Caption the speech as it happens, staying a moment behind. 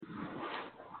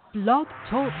Blog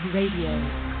Talk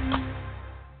Radio.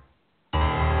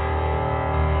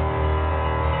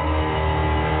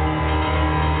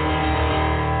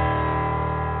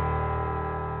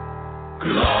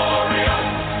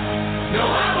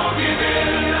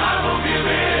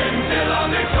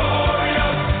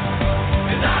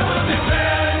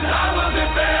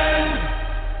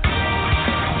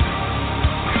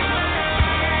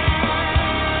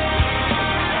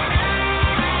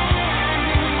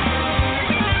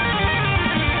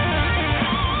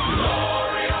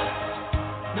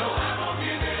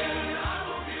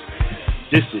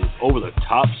 This is Over the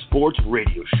Top Sports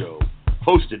Radio Show,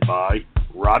 hosted by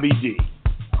Robbie D,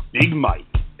 Big Mike,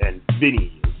 and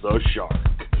Vinny the Shark.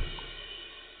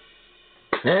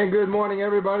 And good morning,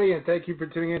 everybody, and thank you for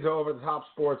tuning in to Over the Top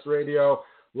Sports Radio,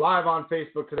 live on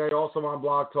Facebook today, also on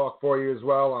Blog Talk for you as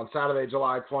well on Saturday,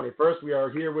 July 21st. We are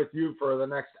here with you for the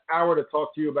next hour to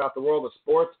talk to you about the world of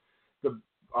sports. The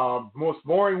most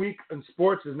boring week in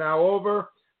sports is now over.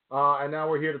 And now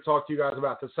we're here to talk to you guys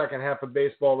about the second half of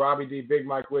baseball. Robbie D, Big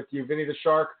Mike with you. Vinny the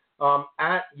Shark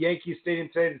at Yankee Stadium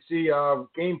today to see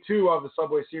Game 2 of the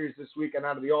Subway Series this week and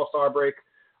out of the All-Star break.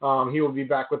 He will be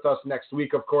back with us next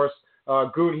week, of course.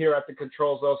 Goon here at the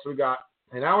controls, though. So we got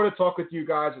an hour to talk with you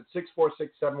guys at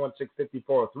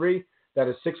 646-716-5403. That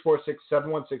is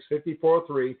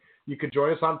 646-716-5403. You could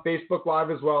join us on Facebook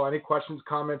Live as well. Any questions,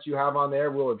 comments you have on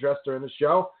there, we'll address during the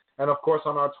show. And, of course,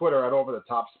 on our Twitter at Over the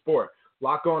Top Sport. A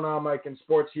lot going on, Mike, in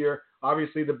sports here.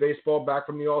 Obviously, the baseball back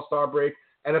from the All-Star break.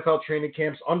 NFL training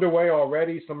camps underway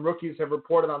already. Some rookies have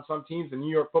reported on some teams. The New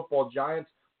York Football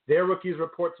Giants, their rookies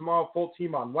report tomorrow, full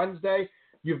team on Wednesday.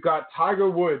 You've got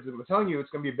Tiger Woods. And I'm telling you, it's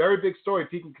going to be a very big story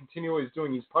if he can continue what he's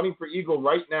doing. He's putting for eagle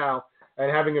right now and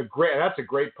having and that's a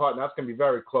great putt, and that's going to be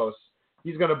very close.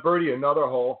 He's going to birdie another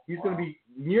hole. He's going to be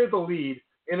near the lead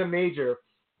in a major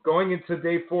going into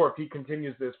day 4 if he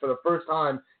continues this for the first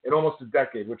time in almost a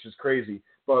decade, which is crazy.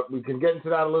 But we can get into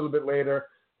that a little bit later.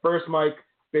 First, Mike,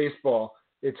 baseball.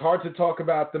 It's hard to talk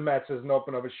about the Mets as an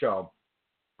open of a show.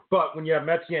 But when you have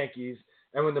Mets-Yankees,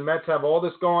 and when the Mets have all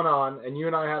this going on, and you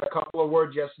and I had a couple of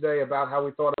words yesterday about how we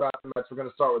thought about the Mets, we're going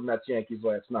to start with Mets-Yankees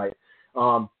last night.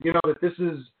 You know that this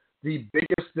is the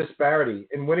biggest disparity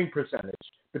in winning percentage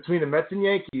between the Mets and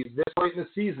Yankees this late in the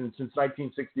season since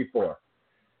 1964.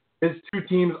 His two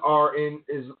teams are in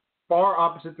as far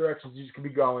opposite directions as you can be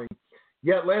going.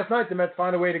 Yet last night the Mets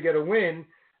find a way to get a win.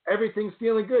 Everything's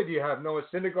feeling good. You have Noah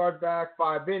Syndergaard back,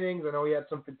 5 innings. I know he had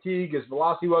some fatigue. His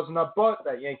velocity wasn't up, but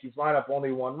that Yankees lineup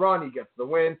only 1 run. He gets the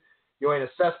win. Yoenis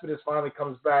Cespedes finally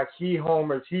comes back. He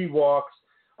homers. He walks.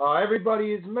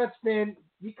 Everybody is a Mets fan.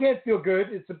 You can't feel good.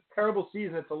 It's a terrible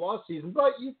season. It's a lost season,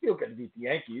 but you feel good to beat the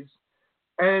Yankees.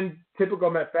 And typical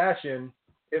Met fashion,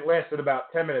 it lasted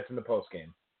about 10 minutes in the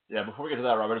postgame. Yeah, before we get to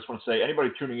that, Rob, I just want to say,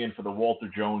 anybody tuning in for the Walter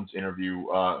Jones interview,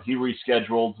 he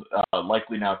rescheduled,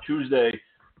 likely now Tuesday,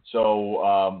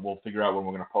 so we'll figure out when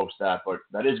we're going to post that. But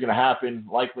that is going to happen,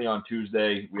 likely on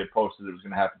Tuesday. We had posted it was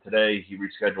going to happen today. He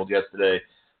rescheduled yesterday,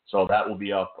 so that will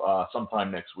be up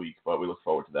sometime next week, but we look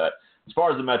forward to that. As far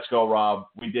as the Mets go, Rob,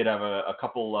 we did have a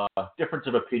couple difference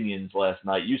of opinions last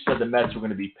night. You said the Mets were going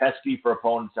to be pesky for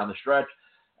opponents down the stretch.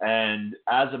 And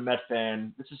as a Met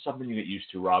fan, this is something you get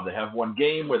used to, Rob. They have one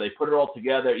game where they put it all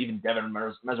together. Even Devin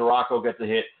Mesoraco gets a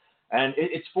hit. And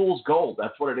it's fool's gold.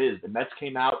 That's what it is. The Mets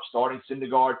came out starting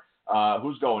Syndergaard.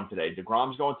 Who's going today?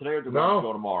 DeGrom's going today or DeGrom's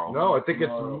go tomorrow? No, I think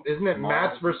isn't it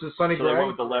Matz versus Sonny Gray? So they went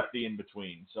with the lefty in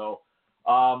between. So,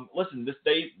 listen,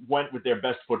 they went with their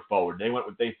best foot forward. They went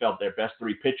with they felt their best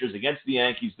 3 pitchers against the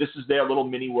Yankees. This is their little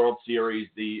mini World Series.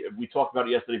 We talked about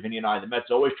it yesterday, Vinny and I. The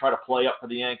Mets always try to play up for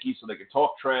the Yankees so they can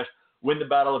talk trash, win the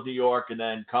Battle of New York, and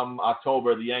then come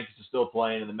October, the Yankees are still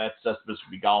playing, and the Mets, Cespedes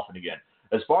will be golfing again.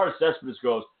 As far as Cespedes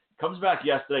goes, comes back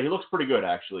yesterday. He looks pretty good,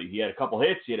 actually. He had a couple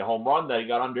hits. He had a home run that he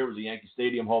got under. It was a Yankee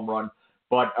Stadium home run.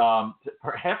 But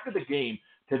after the game,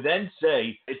 to then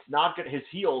say it's not good, his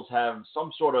heels have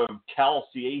some sort of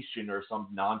calciation or some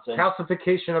nonsense.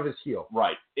 Calcification of his heel.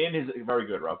 Right. Very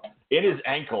good, Rob. In his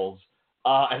ankles,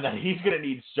 and that he's going to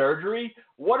need surgery.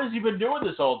 What has he been doing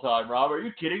this whole time, Rob? Are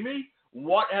you kidding me?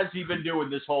 What has he been doing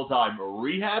this whole time?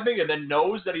 Rehabbing and then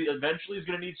knows that he eventually is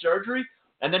going to need surgery?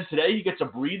 And then today he gets a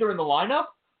breather in the lineup?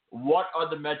 What are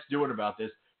the Mets doing about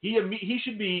this? He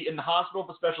should be in the hospital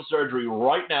for special surgery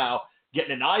right now,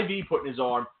 getting an IV put in his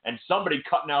arm, and somebody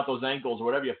cutting out those ankles or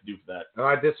whatever you have to do for that.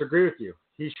 I disagree with you.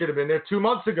 He should have been there 2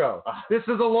 months ago. This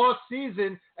is a lost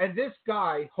season, and this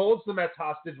guy holds the Mets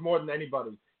hostage more than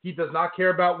anybody. He does not care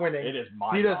about winning. It is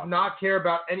He does not care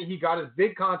about any. He got his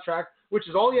big contract, which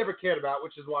is all he ever cared about,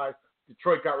 which is why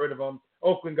Detroit got rid of him.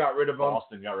 Oakland got rid of him.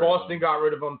 Boston got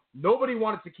rid of him. Nobody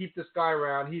wanted to keep this guy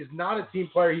around. He's not a team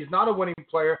player. He's not a winning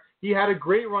player. He had a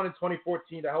great run in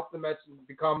 2014 to help the Mets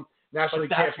become nationally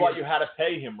champions. That's why you had to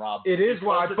pay him, Rob. It is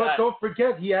why. But don't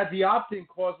forget, he had the opt-in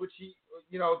clause, which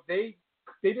they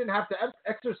didn't have to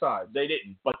exercise. They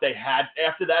didn't, but they had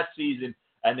after that season,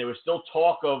 and there was still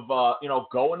talk of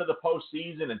going to the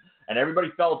postseason, and everybody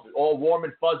felt all warm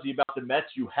and fuzzy about the Mets.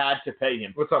 You had to pay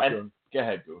him. What's up, Goon? Go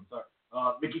ahead, Goon.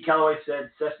 Mickey Callaway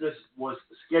said Cespedes was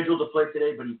scheduled to play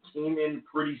today, but he came in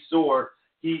pretty sore.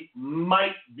 He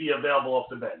might be available off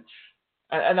the bench.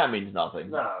 And that means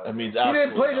nothing. No. That means he absolutely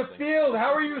didn't play nothing. the field.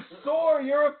 How are you sore?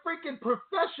 You're a freaking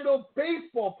professional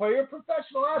baseball player. You're a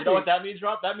professional athlete. You know what that means,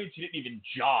 Rob? That means he didn't even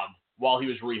jog while he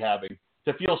was rehabbing.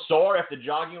 To feel sore after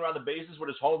jogging around the bases with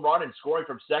his home run and scoring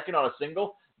from second on a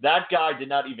single, that guy did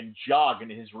not even jog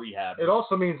into his rehab. It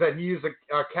also means that he used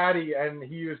a caddy and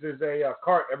he uses a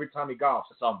cart every time he golfs.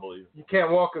 It's unbelievable. You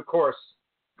can't walk a course.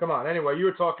 Come on. Anyway, you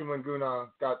were talking when Guna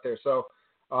got there. So,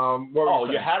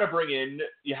 you had to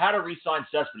re-sign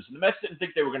Cespedes. And the Mets didn't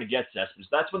think they were going to get Cespedes.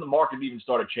 That's when the market even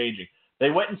started changing.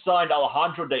 They went and signed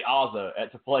Alejandro De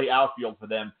Aza to play outfield for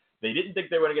them. They didn't think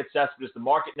they were going to get Cespedes. The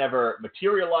market never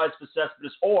materialized for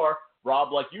Cespedes. Or,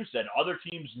 Rob, like you said, other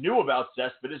teams knew about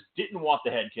Cespedes, didn't want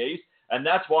the head case, and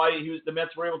that's why the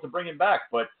Mets were able to bring him back.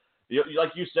 But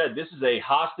like you said, this is a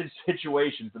hostage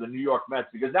situation for the New York Mets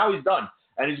because now he's done.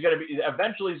 And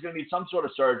eventually he's going to need some sort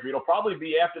of surgery. It'll probably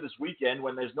be after this weekend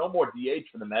when there's no more DH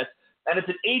for the Mets. And it's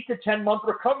an 8 to 10 month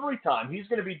recovery time. He's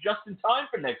going to be just in time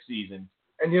for next season.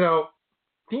 And,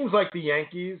 teams like the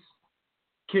Yankees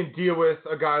can deal with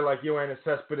a guy like Yoenis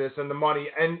Cespedes and the money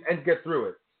and get through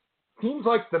it. Teams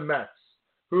like the Mets,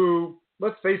 who,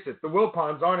 let's face it, the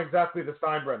Wilpons aren't exactly the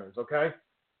Steinbrenners, okay?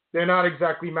 They're not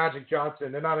exactly Magic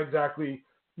Johnson. They're not exactly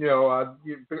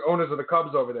the owners of the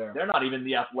Cubs over there. They're not even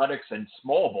the Athletics and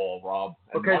small ball, Rob.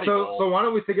 Okay, so why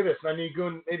don't we think of this? I mean,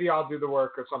 Goon, maybe I'll do the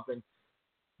work or something.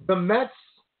 The Mets,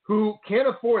 who can't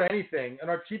afford anything and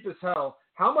are cheap as hell,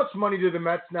 how much money do the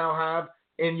Mets now have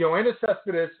in Yoenis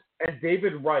Cespedes and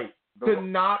David Wright to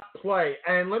not play?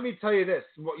 And let me tell you this.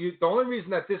 The only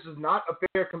reason that this is not a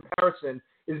fair comparison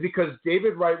is because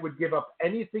David Wright would give up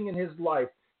anything in his life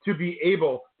to be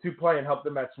able to play and help the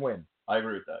Mets win. I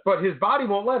agree with that. But his body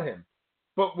won't let him.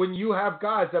 But when you have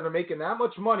guys that are making that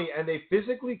much money and they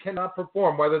physically cannot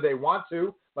perform, whether they want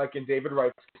to, like in David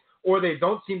Wright's case, or they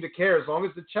don't seem to care as long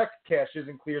as the check cashes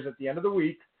and clears at the end of the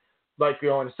week, like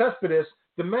Yoenis Cespedes,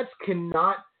 the Mets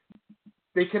cannot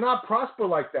prosper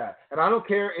like that. And I don't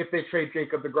care if they trade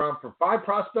Jacob deGrom for 5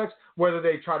 prospects, whether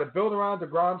they try to build around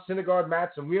deGrom, Syndergaard,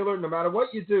 Matz, and Wheeler, no matter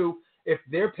what you do, if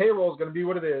their payroll is going to be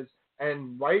what it is,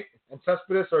 and Wright and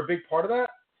Cespedes are a big part of that,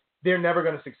 they're never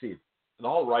going to succeed. The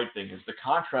whole Wright thing is the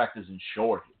contract isn't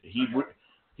short. He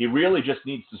really just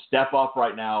needs to step up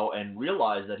right now and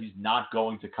realize that he's not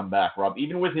going to come back, Rob.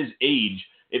 Even with his age,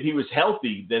 if he was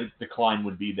healthy, the decline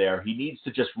would be there. He needs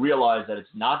to just realize that it's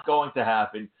not going to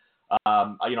happen.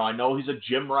 I know he's a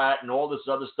gym rat and all this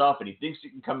other stuff, and he thinks he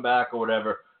can come back or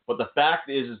whatever. But the fact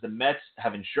is the Mets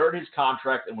have insured his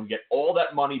contract and would get all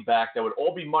that money back. That would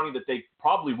all be money that they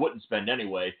probably wouldn't spend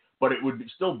anyway, but it would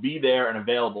still be there and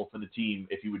available for the team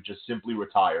if he would just simply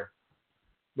retire.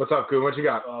 What's up, Goon? What you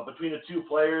got? Between the two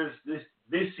players, this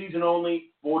season only,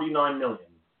 $49 million.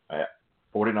 Yeah,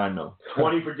 $49 million.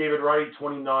 20 for David Wright,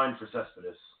 29 for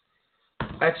Cespedes.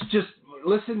 That's just,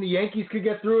 listen, the Yankees could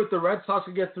get through it. The Red Sox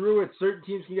could get through it. Certain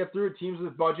teams can get through it. Teams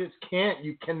with budgets can't.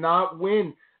 You cannot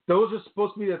win. Those are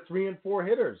supposed to be the 3 and 4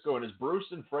 hitters. So, and is Bruce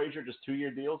and Frazier just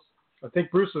 2-year deals? I think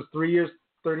Bruce was 3 years,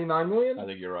 $39 million. I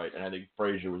think you're right. And I think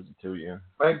Frazier was 2-year.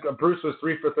 I think Bruce was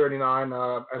 3 for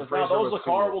 $39. And Frazier those was look 2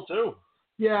 horrible too.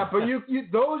 Yeah, but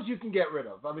those you can get rid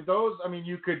of. I mean,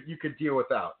 you could deal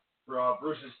without.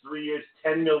 Bruce is 3 years,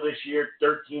 $10 million this year,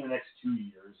 13 the next 2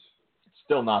 years. It's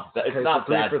still not that. It's okay, not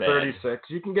so 3 that for bad. 36.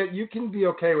 You can be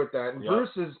okay with that. And Yep.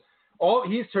 Bruce is all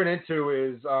he's turned into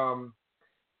is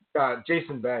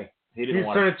Jason Bay. He's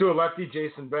turned into a lefty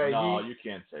Jason Bay. No, you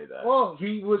can't say that. Well,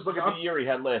 he was. Look at the year he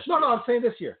had last year. No, I'm saying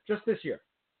this year. Just this year.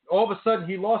 All of a sudden,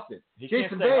 he lost it.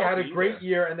 Jason Bay had a great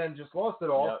year and then just lost it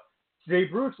all. Yep. Jay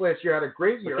Bruce last year had a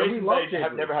great year. But Jason Bay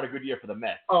have never had a good year for the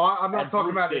Mets. Oh, I'm not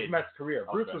talking Bruce about did. his Mets career.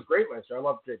 Bruce Okay. was great last year. I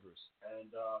love Jay Bruce. And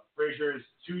Frazier is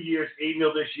 2 years, $8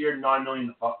 million this year, $9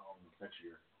 million next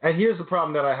year. And here's the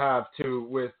problem that I have, too,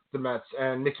 with the Mets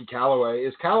and Mickey Callaway,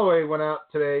 is Callaway went out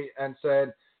today and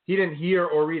said he didn't hear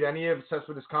or read any of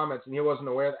Cespedes' comments, and he wasn't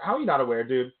aware. How are you not aware,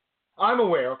 dude? I'm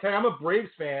aware, okay? I'm a Braves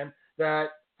fan that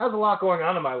has a lot going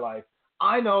on in my life.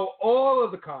 I know all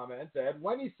of the comments, Ed,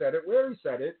 when he said it, where he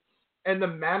said it, and the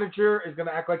manager is going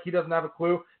to act like he doesn't have a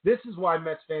clue. This is why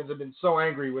Mets fans have been so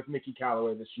angry with Mickey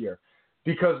Callaway this year,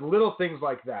 because little things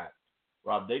like that.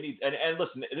 Rob, they need and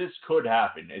listen, this could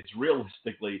happen. It's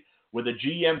realistically where the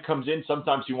GM comes in,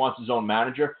 sometimes he wants his own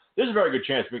manager. There's a very good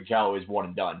chance Mickey Callaway is one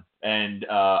and done. And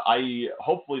I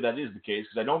hopefully that is the case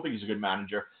because I don't think he's a good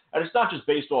manager. And it's not just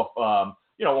based off all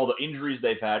the injuries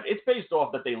they've had. It's based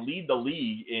off that they lead the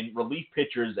league in relief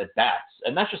pitchers at bats,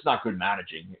 and that's just not good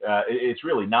managing. It's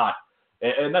really not.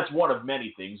 And that's one of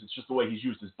many things. It's just the way he's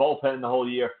used his bullpen the whole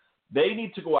year. They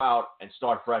need to go out and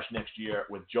start fresh next year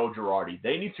with Joe Girardi.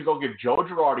 They need to go give Joe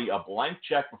Girardi a blank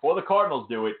check before the Cardinals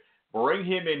do it. Bring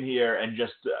him in here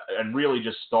and really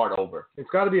just start over. It's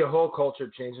got to be a whole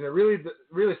culture change, and it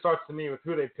really starts to me with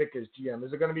who they pick as GM.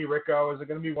 Is it going to be Rico? Is it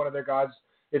going to be one of their guys?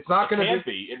 It's not going to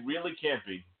be. It really can't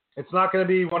be. It's not going to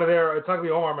be one of their. It's not going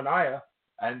to be Omar Minaya.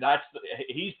 And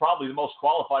he's probably the most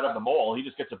qualified of them all. He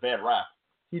just gets a bad rap.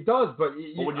 He does, but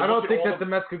I don't think that the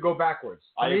Mets could go backwards.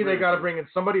 To me, they got to bring in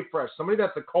somebody fresh, somebody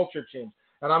that's a culture change.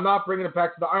 And I'm not bringing it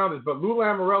back to the Islanders, but Lou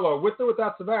Lamoriello, with or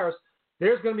without Tavares,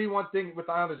 there's going to be one thing with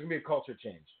the Islanders, going to be a culture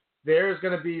change. There's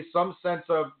going to be some sense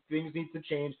of things need to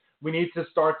change. We need to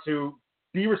start to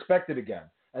be respected again.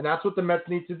 And that's what the Mets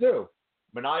need to do.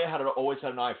 Minaya always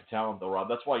had an eye for talent, though, Rob.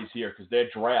 That's why he's here, because their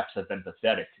drafts have been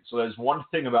pathetic. So there's one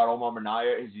thing about Omar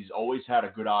Minaya is he's always had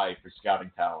a good eye for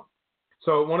scouting talent.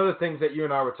 So one of the things that you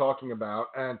and I were talking about,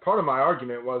 and part of my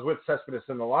argument was with Cespedes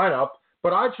in the lineup,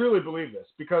 but I truly believe this,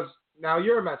 because now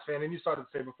you're a Mets fan, and you started to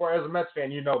say before, as a Mets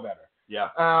fan, you know better. Yeah.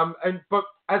 But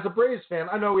as a Braves fan,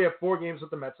 I know we have 4 games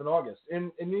with the Mets in August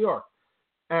in New York.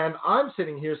 And I'm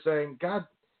sitting here saying, God,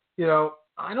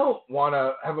 I don't want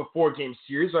to have a 4-game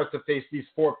series or have to face these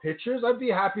 4 pitchers. I'd be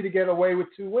happy to get away with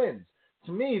 2 wins.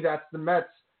 To me, that's the Mets.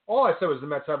 All I said was the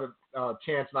Mets have a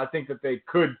chance, and I think that they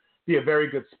could be a very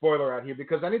good spoiler out here,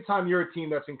 because anytime you're a team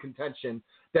that's in contention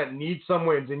that needs some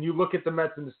wins, and you look at the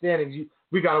Mets in the standings,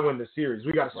 we got to win the series.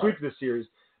 We got to sweep the series.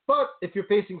 But if you're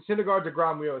facing Syndergaard,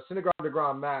 DeGrom, Syndergaard,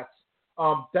 DeGrom, Matz,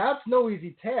 that's no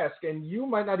easy task, and you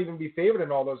might not even be favored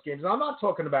in all those games. And I'm not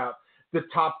talking about the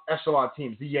top echelon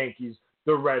teams, the Yankees,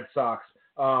 the Red Sox,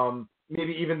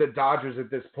 maybe even the Dodgers at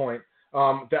this point,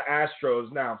 the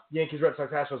Astros. Now, Yankees, Red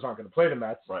Sox, Astros aren't going to play the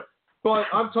Mets. Right. But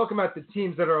I'm talking about the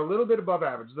teams that are a little bit above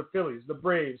average, the Phillies, the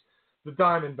Braves, the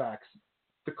Diamondbacks,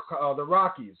 the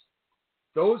Rockies.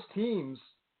 Those teams,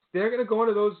 they're going to go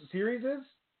into those series,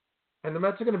 and the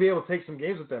Mets are going to be able to take some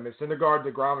games with them if Syndergaard,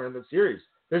 DeGrom are in the series.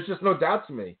 There's just no doubt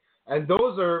to me. And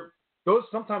those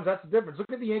sometimes that's the difference.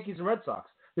 Look at the Yankees and Red Sox.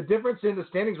 The difference in the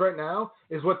standings right now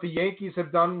is what the Yankees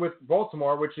have done with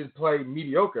Baltimore, which is play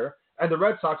mediocre, and the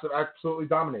Red Sox have absolutely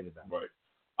dominated them. Right.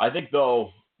 I think,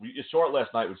 though, you saw it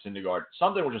last night with Syndergaard.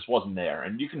 Something just wasn't there.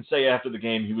 And you can say after the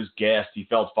game he was gassed, he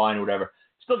felt fine or whatever.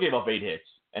 Still gave up 8 hits.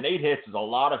 And 8 hits is a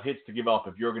lot of hits to give up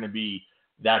if you're going to be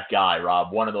that guy,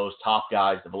 Rob, one of those top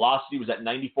guys. The velocity was at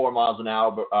 94 miles an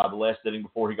hour the last inning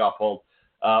before he got pulled.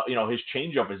 His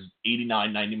changeup is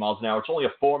 89, 90 miles an hour. It's only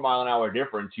a 4-mile-an-hour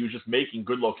difference. He was just making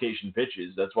good location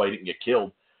pitches. That's why he didn't get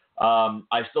killed.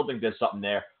 I still think there's something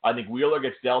there. I think Wheeler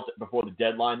gets dealt before the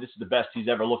deadline. This is the best he's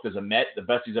ever looked as a Met, the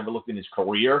best he's ever looked in his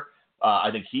career. I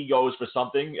think he goes for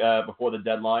something before the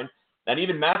deadline. And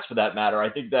even Matz, for that matter. I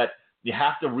think that you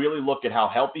have to really look at how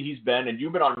healthy he's been. And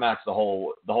you've been on Matz the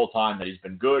whole time that he's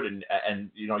been good. And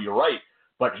you're right.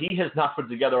 But he has not put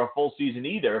together a full season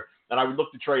either. And I would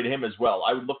look to trade him as well.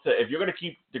 I would look to, if you're going to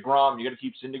keep DeGrom, you're going to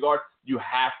keep Syndergaard, you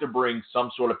have to bring some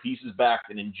sort of pieces back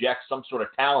and inject some sort of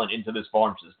talent into this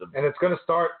farm system. And it's going to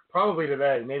start probably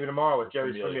today, maybe tomorrow with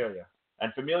Jerry Familia.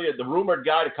 And Familia, the rumored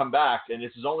guy to come back, and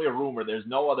this is only a rumor, there's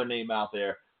no other name out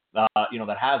there,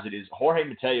 that has it, is Jorge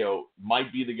Mateo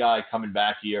might be the guy coming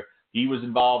back here. He was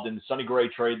involved in the Sonny Gray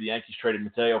trade. The Yankees traded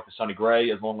Mateo for Sonny Gray,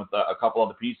 along with a couple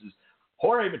other pieces.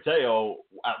 Jorge Mateo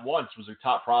at once was a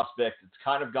top prospect. It's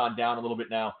kind of gone down a little bit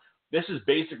now. This is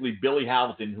basically Billy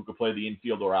Hamilton who could play the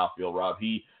infield or outfield, Rob.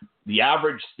 The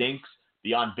average stinks.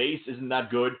 The on base isn't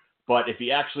that good. But if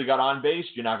he actually got on base,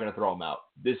 you're not going to throw him out.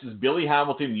 This is Billy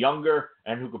Hamilton, younger,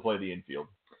 and who could play the infield.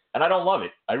 And I don't love it.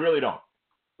 I really don't.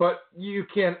 But you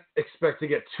can't expect to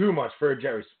get too much for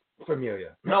Jerry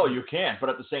Familia. No, you can't. But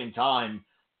at the same time,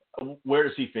 where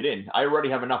does he fit in? I already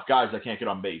have enough guys that can't get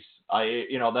on base.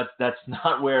 That's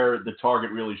not where the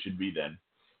target really should be then.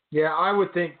 Yeah, I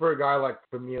would think for a guy like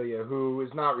Familia, who is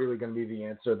not really going to be the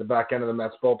answer at the back end of the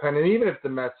Mets bullpen, and even if the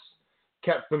Mets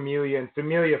kept Familia and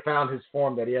Familia found his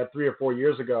form that he had 3 or 4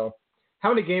 years ago, how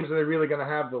many games are they really going to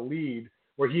have the lead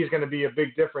where he's going to be a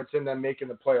big difference in them making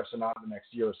the playoffs or not in the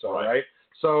next year or so, right?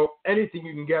 So anything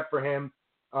you can get for him,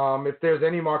 if there's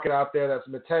any market out there that's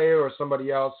Mateo or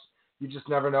somebody else, You just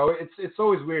never know. It's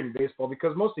always weird in baseball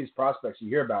because most of these prospects you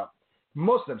hear about,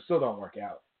 most of them still don't work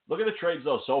out. Look at the trades,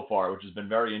 though, so far, which has been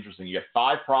very interesting. You get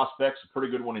 5 prospects, a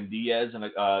pretty good one in Diaz, and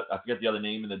I forget the other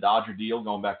name in the Dodger deal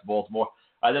going back to Baltimore.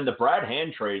 And then the Brad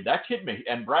Hand trade, that kid,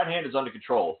 and Brad Hand is under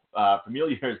control.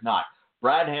 Familia is not.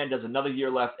 Brad Hand has another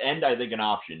year left, and I think an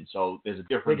option. So there's a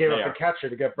difference there. They gave up the catcher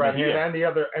to get Brad Hand and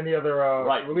the other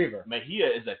right. reliever. Mejia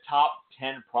is a top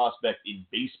 10 prospect in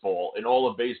baseball, in all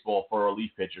of baseball for a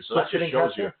relief pitcher. So that just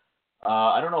shows you.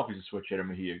 I don't know if he's a switch hitter,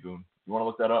 Mejia, Goon. You want to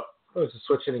look that up? Oh, it's a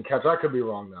switch hitting catcher. I could be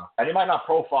wrong, though. And he might not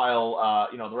profile,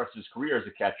 the rest of his career as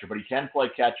a catcher, but he can play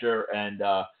catcher, and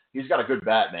he's got a good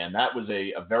bat, man. That was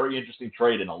a very interesting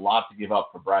trade and a lot to give up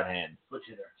for Brad Hand.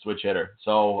 Switch hitter.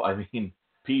 So, I mean,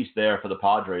 peace there for the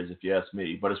Padres, if you ask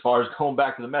me. But as far as going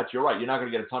back to the Mets, you're right. You're not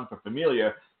going to get a ton for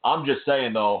Familia. I'm just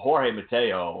saying, though, Jorge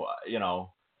Mateo,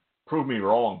 proved me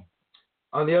wrong.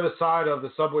 On the other side of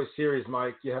the Subway Series,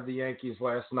 Mike, you have the Yankees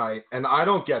last night, and I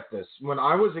don't get this. When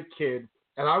I was a kid,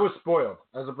 and I was spoiled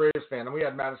as a Braves fan, and we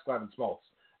had Madislav and Smoltz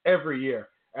every year,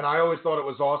 and I always thought it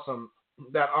was awesome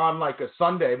that on like a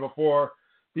Sunday before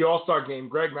the All-Star game,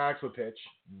 Greg Maddux would pitch,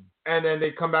 and then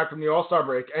they'd come back from the All-Star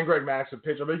break, and Greg Maddux would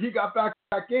pitch. I mean, he got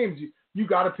back-to-back games. You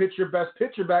got to pitch your best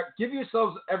pitcher back. Give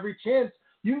yourselves every chance.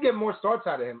 You can get more starts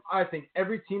out of him. I think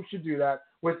every team should do that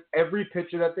with every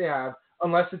pitcher that they have,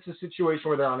 unless it's a situation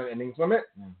where they're on an innings limit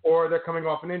or they're coming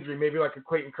off an injury. Maybe like a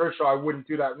Clayton Kershaw, I wouldn't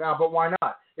do that now, but why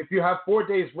not? If you have 4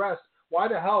 days rest, why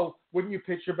the hell wouldn't you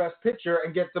pitch your best pitcher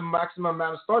and get the maximum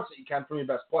amount of starts that you can from your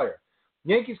best player?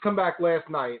 Yankees come back last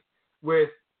night with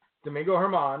Domingo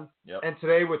Germán and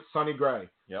today with Sonny Gray.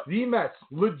 Yep. The Mets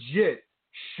legit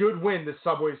should win this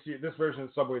version of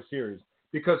the Subway Series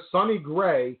because Sonny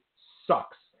Gray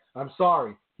sucks. I'm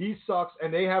sorry. He sucks,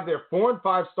 and they have their 4 and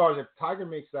 5 stars. If Tiger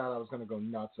makes that, I was going to go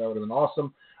nuts. That would have been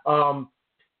awesome.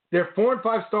 Their 4 and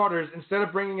 5 starters, instead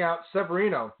of bringing out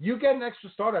Severino, you get an extra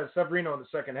start out of Severino in the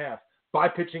second half by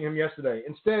pitching him yesterday.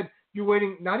 Instead, you're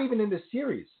waiting not even in this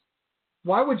series.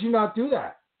 Why would you not do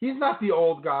that? He's not the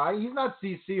old guy. He's not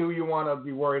CC who you want to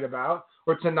be worried about,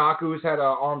 or Tanaka who's had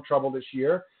arm trouble this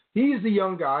year. He's the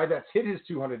young guy that's hit his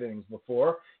 200 innings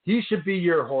before. He should be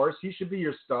your horse. He should be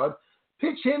your stud.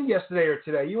 Pitch him yesterday or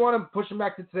today. You want to push him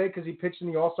back to today because he pitched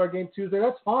in the All-Star game Tuesday?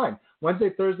 That's fine.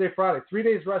 Wednesday, Thursday, Friday. 3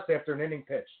 days rest after an inning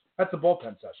pitch. That's a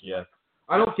bullpen session. Yeah.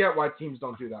 I don't get why teams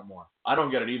don't do that more. I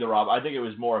don't get it either, Rob. I think it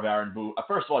was more of Aaron Boone.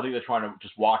 First of all, I think they're trying to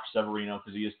just watch Severino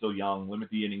because he is still young, limit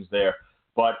the innings there.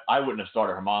 But I wouldn't have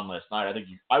started Germán last night. I think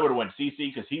I would have went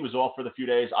CC because he was off for the few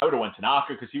days. I would have went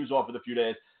Tanaka because he was off for the few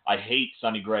days. I hate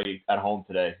Sonny Gray at home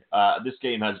today. This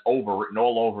game has overwritten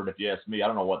all over it, if you ask me. I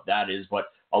don't know what that is, but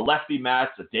a lefty match,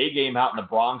 a day game out in the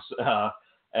Bronx,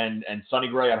 and Sonny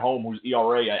Gray at home, whose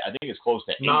ERA I think is close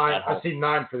to 8 at home. I see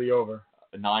 9 for the over.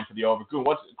 9 for the over. Good.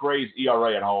 What's Gray's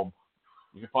ERA at home?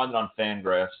 You can find it on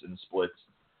Fangraphs and splits.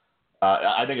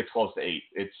 I think it's close to 8.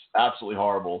 It's absolutely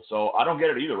horrible. So I don't get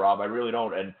it either, Rob. I really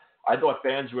don't. And I thought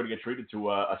fans were going to get treated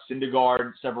to a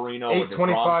Syndergaard, Severino,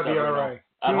 8.25 ERA.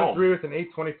 At home. 2-3 with an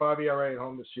 8.25 ERA at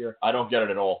home this year. I don't get it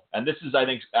at all. And this is, I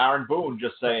think, Aaron Boone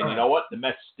just saying, you know what, the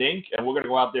Mets stink, and we're going to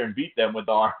go out there and beat them with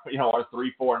our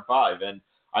 3, 4, and 5. And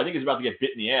I think he's about to get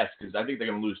bit in the ass because I think they're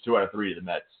going to lose 2 out of 3 to the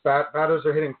Mets. Batters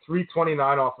are hitting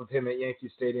 329 off of him at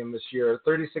Yankee Stadium this year.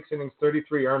 36 innings,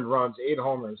 33 earned runs, 8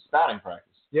 homers. Batting practice.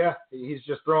 Yeah, he's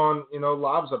just throwing,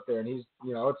 lobs up there, and he's,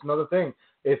 it's another thing.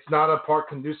 It's not a part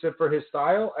conducive for his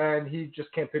style, and he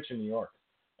just can't pitch in New York.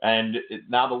 And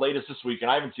now the latest this week, and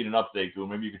I haven't seen an update, Goo,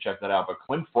 maybe you can check that out, but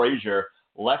Clint Frazier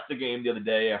left the game the other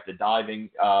day after diving.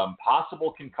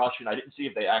 Possible concussion. I didn't see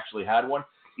if they actually had one.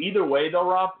 Either way, though,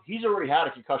 Rob, he's already had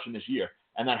a concussion this year,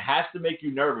 and that has to make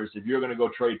you nervous if you're going to go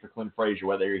trade for Clint Frazier.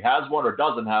 Whether he has one or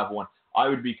doesn't have one, I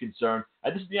would be concerned.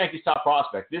 And this is the Yankees' top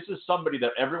prospect. This is somebody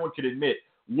that everyone can admit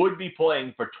would be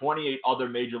playing for 28 other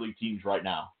major league teams right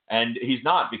now. And he's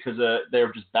not because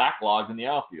they're just backlogged in the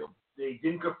outfield. They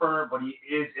didn't confirm, but he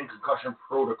is in concussion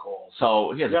protocol.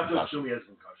 So he has you a have concussion. to assume he has a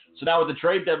concussion. So now with the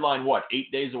trade deadline,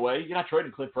 8 days away? You're not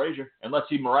trading Clint Frazier unless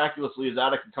he miraculously is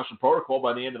out of concussion protocol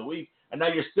by the end of the week. And now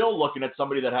you're still looking at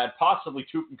somebody that had possibly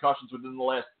 2 concussions within the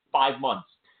last 5 months.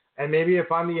 And maybe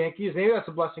if I'm the Yankees, maybe that's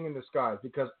a blessing in disguise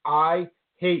because I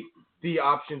hate the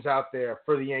options out there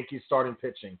for the Yankees starting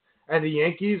pitching. And the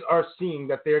Yankees are seeing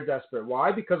that they're desperate.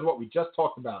 Why? Because of what we just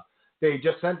talked about. They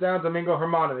just sent down Domingo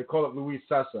Germán and they call it Luis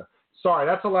Cessa. Sorry,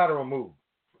 that's a lateral move.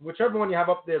 Whichever one you have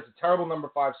up there is a terrible number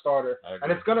 5 starter.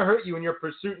 And it's going to hurt you in your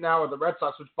pursuit now of the Red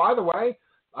Sox, which, by the way,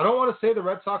 I don't want to say the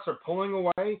Red Sox are pulling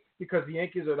away because the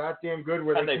Yankees are that damn good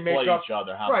where and they can make play up each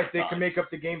other. Right, they can make up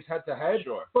the games head to head.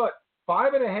 Sure. But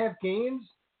 5.5 games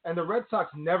and the Red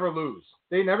Sox never lose.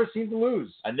 They never seem to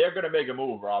lose. And they're going to make a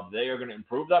move, Rob. They are going to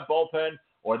improve that bullpen,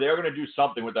 or they're going to do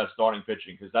something with that starting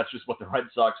pitching, because that's just what the Red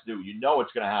Sox do. You know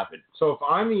it's going to happen. So if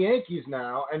I'm the Yankees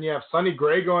now, and you have Sonny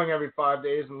Gray going every 5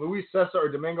 days, and Luis Cessa or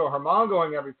Domingo Germán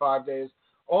going every 5 days,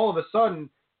 all of a sudden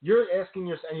you're asking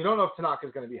yourself, and you don't know if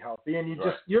Tanaka's going to be healthy, and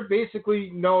you basically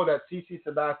know that CC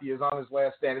Sabathia is on his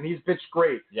last stand, and he's pitched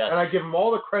great. Yes. And I give him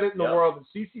all the credit in the world. And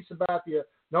CC Sabathia,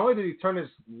 not only did he turn his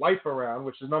life around,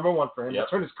 which is number one for him, he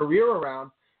turned his career around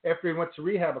after he went to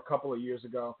rehab a couple of years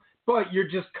ago. But you're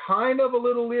just kind of a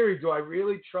little leery. Do I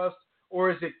really trust, or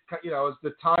is it, is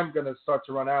the time going to start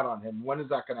to run out on him? When is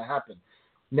that going to happen?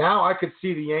 Now I could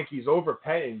see the Yankees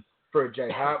overpaying for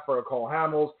a Cole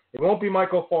Hamels. It won't be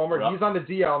Michael Fulmer. Yep. He's on the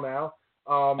DL now.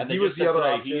 And he was the other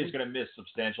option. He is going to miss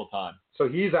substantial time. So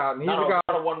he's out. And he's not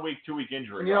a 1 week, 2 week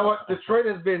injury. And you know what? Detroit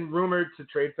has been rumored to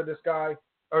trade for this guy,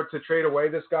 or to trade away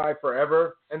this guy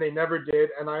forever, and they never did.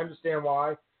 And I understand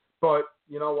why. But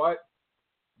you know what?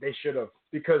 They should have,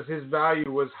 because his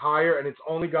value was higher, and it's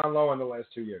only gone low in the last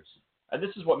 2 years. And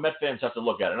this is what Met fans have to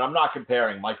look at. And I'm not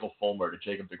comparing Michael Fulmer to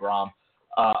Jacob deGrom.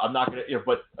 I'm not going to,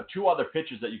 but two other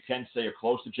pitchers that you can say are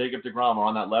close to Jacob deGrom are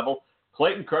on that level.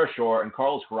 Clayton Kershaw and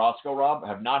Carlos Carrasco, Rob,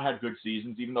 have not had good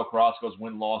seasons, even though Carrasco's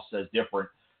win-loss says different.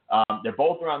 They're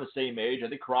both around the same age. I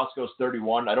think Carrasco's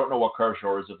 31. I don't know what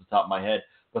Kershaw is at the top of my head.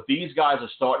 But these guys are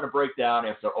starting to break down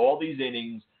after all these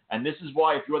innings. And this is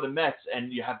why, if you're the Mets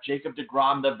and you have Jacob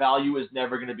deGrom, the value is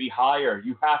never going to be higher.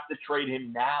 You have to trade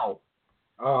him now.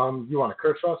 You want a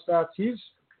Kershaw stats? He's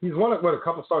won a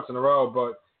couple starts in a row,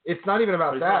 but it's not even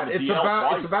about that. It's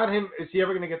about him. Is he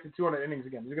ever going to get to 200 innings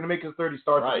again? He's going to make his 30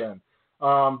 starts again.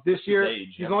 This year,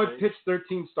 he's only pitched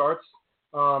 13 starts.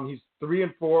 He's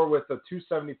 3-4 with a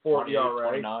 2.74 ERA.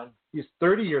 29. He's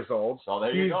 30 years old. So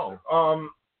there you go.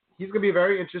 He's going to be a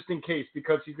very interesting case,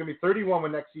 because he's going to be 31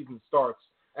 when next season starts.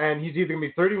 And he's either going to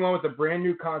be 31 with a brand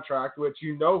new contract, which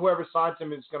whoever signs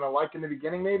him is going to like in the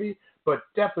beginning maybe, but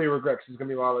definitely regrets he's going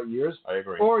to be a lot of years. I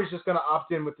agree. Or he's just going to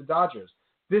opt in with the Dodgers.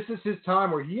 This is his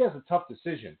time where he has a tough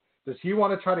decision. Does he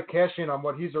want to try to cash in on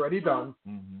what he's already done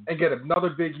and get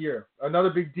another big year, another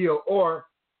big deal? Or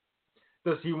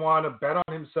does he want to bet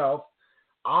on himself,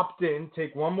 opt in,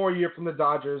 take one more year from the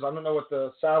Dodgers? I don't know what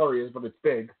the salary is, but it's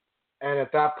big. And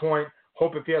at that point,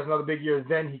 hope if he has another big year,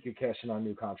 then he could cash in on a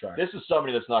new contract. This is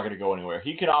somebody that's not going to go anywhere.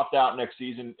 He can opt out next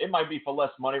season. It might be for less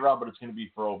money, Rob, but it's going to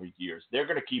be for over years. They're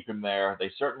going to keep him there.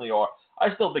 They certainly are.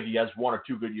 I still think he has 1 or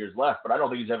 2 good years left, but I don't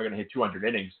think he's ever going to hit 200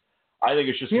 innings. I think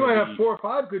it's just he might have 4 or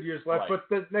 5 good years left, right. But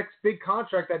the next big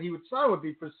contract that he would sign would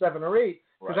be for 7 or 8,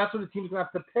 because that's what the team's going to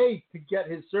have to pay to get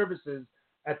his services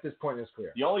at this point in his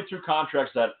career. The only 2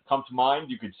 contracts that come to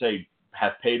mind, you could say,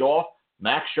 have paid off.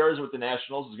 Max Scherzer with the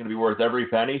Nationals is going to be worth every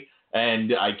penny.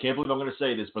 And I can't believe I'm going to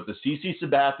say this, but the CC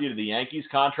Sabathia to the Yankees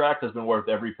contract has been worth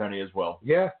every penny as well.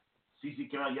 Yeah.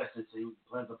 CC came out yesterday, so he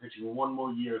plans on pitching 1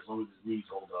 more year as long as his knees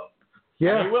hold up.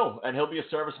 Yeah. And he will, and he'll be a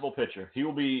serviceable pitcher. He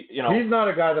will be, He's not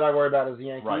a guy that I worry about as a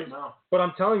Yankee. Right. No. But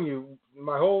I'm telling you,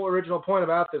 my whole original point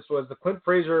about this was the Clint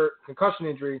Frazier concussion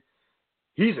injury.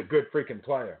 He's a good freaking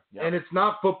player. Yep. And it's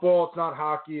not football, it's not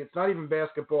hockey, it's not even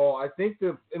basketball. I think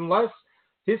that unless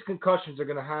his concussions are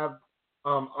going to have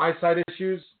eyesight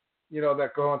issues,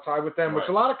 that go on side with them, which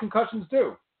a lot of concussions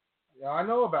do. Yeah, I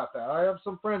know about that. I have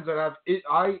some friends that have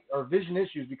eye or vision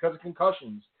issues because of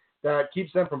concussions that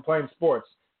keeps them from playing sports.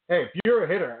 Hey, if you're a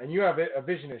hitter and you have a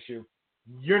vision issue,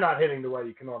 you're not hitting the way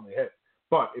you can normally hit.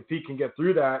 But if he can get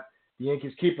through that, the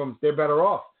Yankees keep him, they're better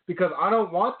off. Because I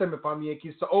don't want them, if I'm the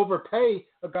Yankees, to overpay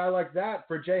a guy like that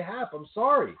for J. Happ. I'm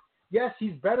sorry. Yes,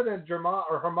 he's better than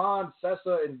Germán,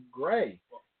 Cessa, and Gray.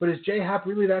 But is J. Happ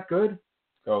really that good?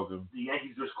 The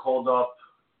Yankees just called up,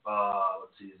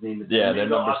 let's see, his name is... Yeah, their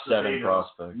number 7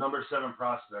 prospect. Number 7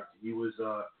 prospect. He was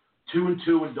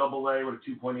 2-2 in AA with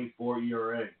a 2.84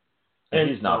 ERA. And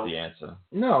he's not the answer.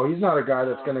 No, he's not a guy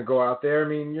that's going to go out there. I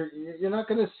mean, you're not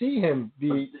going to see him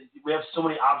be... We have so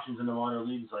many options in the minor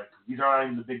leagues. Like, these aren't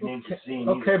even the big names you're seeing.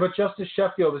 Okay, but Justice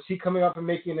Sheffield, is he coming up and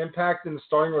making an impact in the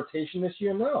starting rotation this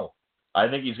year? No. I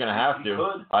think he's going to have to.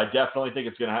 Could. I definitely think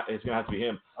it's going to have to be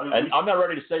him. And I'm not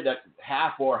ready to say that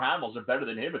Happ or Hamels are better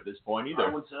than him at this point either. I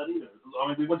wouldn't say that either. I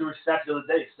mean, we went through his stats the other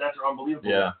day. Stats are unbelievable.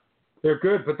 Yeah. They're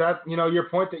good, but that, your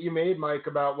point that you made, Mike,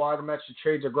 about why the Mets should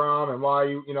trade deGrom and why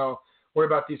you worry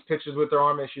about these pitchers with their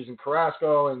arm issues and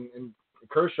Carrasco and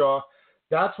Kershaw.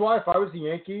 That's why if I was the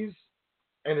Yankees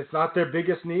and it's not their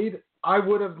biggest need, I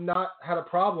would have not had a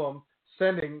problem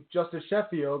sending Justice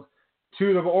Sheffield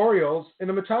to the Orioles in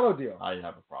a Machado deal. I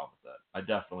have a problem with that. I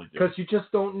definitely do. Because you just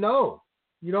don't know.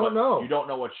 You don't know. You don't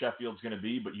know what Sheffield's going to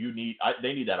be, but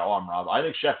they need that arm, Rob. I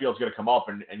think Sheffield's going to come up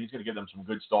and he's going to give them some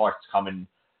good starts coming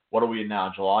What are we in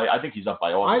now, July? I think he's up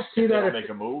by August. I see that if make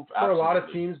a move for a lot of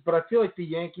absolutely. teams, but I feel like the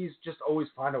Yankees just always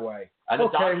find a way. And the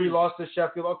Okay, Dodgers, we lost to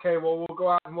Sheffield. Okay, well, we'll go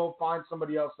out and we'll find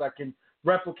somebody else that can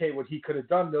replicate what he could have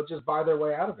done. They'll just buy their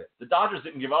way out of it. the Dodgers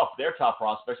didn't give up their top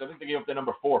prospects. I think they gave up their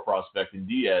number 4 prospect in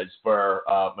Diaz for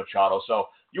Machado. So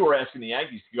you were asking the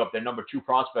Yankees to give up their number 2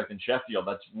 prospect in Sheffield.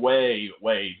 That's way,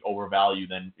 way overvalued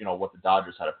than what the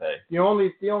Dodgers had to pay. The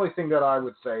only thing that I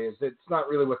would say is it's not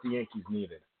really what the Yankees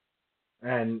needed.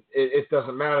 And it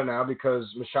doesn't matter now because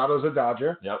Machado's a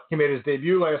Dodger. Yep. He made his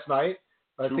debut last night.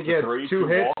 I think he had 2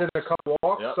 hits and a couple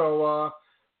walks. Yep. So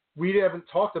we haven't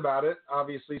talked about it,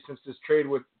 obviously, since this trade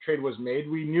was made.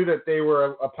 We knew that they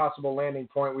were a possible landing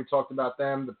point. We talked about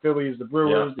them, the Phillies, the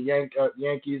Brewers, the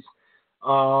Yankees.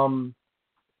 Oh,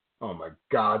 my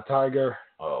God, Tiger.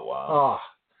 Oh, wow.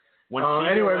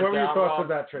 Anyway, what were your thoughts of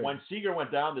that trade? When Seager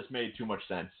went down, this made too much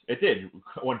sense. It did.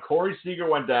 When Corey Seager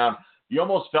went down, you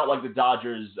almost felt like the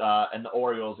Dodgers and the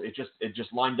Orioles, it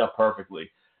just lined up perfectly.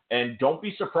 And don't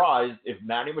be surprised if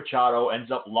Manny Machado ends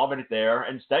up loving it there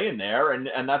and staying there,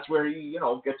 and that's where he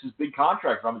gets his big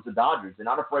contract from. It's the Dodgers. They're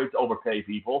not afraid to overpay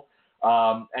people.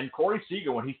 And Corey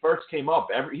Seager, when he first came up,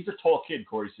 he's a tall kid,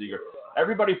 Corey Seager.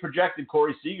 Everybody projected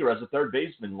Corey Seager as a third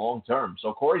baseman long term.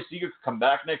 So Corey Seager could come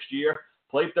back next year,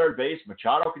 play third base.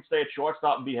 Machado could stay at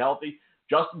shortstop and be healthy.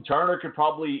 Justin Turner could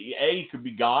probably, A, could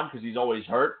be gone because he's always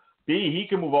hurt. B, he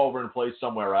can move over and play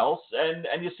somewhere else, and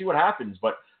you see what happens.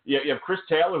 But you have Chris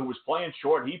Taylor, who was playing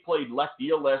short. He played left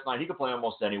field last night. He could play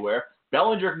almost anywhere.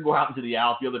 Bellinger can go out into the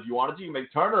outfield if you wanted to. You can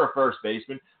make Turner a first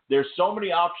baseman. There's so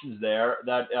many options there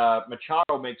that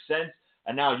Machado makes sense.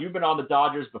 And now you've been on the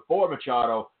Dodgers before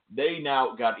Machado. They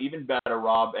now got even better,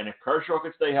 Rob. And if Kershaw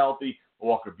can stay healthy,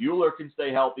 Walker Buehler can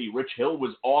stay healthy. Rich Hill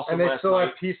was awesome last night. And they still have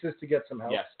pieces to get some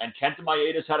help. Yes, and Kenta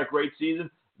Maeda's had a great season.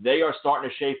 They are starting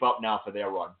to shape up now for their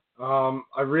run.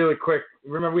 I really quick,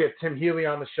 remember we had Tim Healy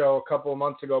on the show a couple of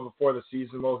months ago before the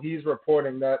season. Well, he's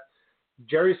reporting that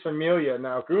Jerry Familia,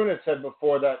 now Grun had said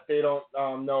before that they don't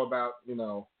know about,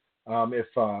 if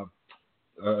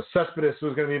Cespedes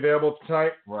was going to be available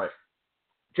tonight. Right.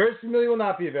 Jerry Familia will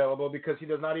not be available because he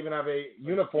does not even have a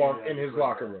uniform in his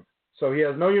locker room. So he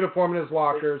has no uniform in his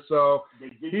locker, so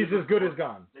he's as good as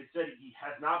gone. They said he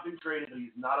has not been traded, but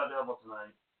he's not available tonight.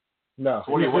 No,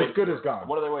 So he's as good as gone.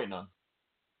 What are they waiting on?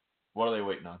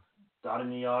 Dotting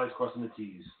the I's, crossing the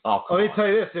T's. Oh, Let me tell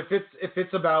you this: if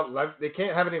it's about they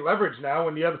can't have any leverage now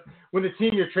when the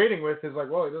team you're trading with is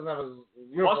like, well, he doesn't have his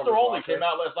uniform. Buster Olney came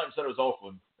out last night and said it was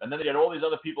Oakland, and then they had all these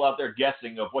other people out there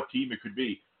guessing of what team it could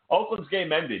be. Oakland's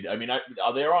game ended. I mean,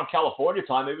 they're on California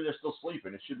time. Maybe they're still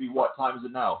sleeping. It should be what time is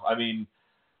it now? I mean,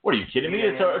 what are you kidding me?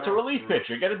 It's a relief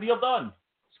pitcher. Get a deal done.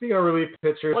 Speaking of relief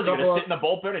pitchers, What, are you going to sit in the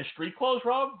bullpen in street clothes,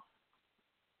 Rob?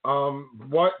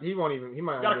 What? He won't even. He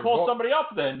might. You got to call somebody up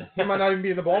then. He might not even be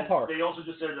in the ballpark. They also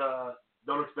just said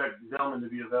don't expect Zellman to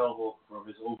be available for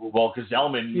his oval. Well, because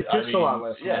Zellman, He pitched a lot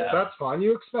last night. That's fine.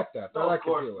 You expect that. That I of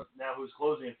can course. deal with. Now who's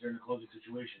closing if they're in a closing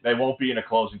situation? they won't be in a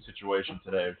closing situation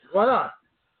today. Why not?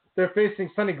 They're facing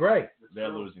Sonny Gray. They're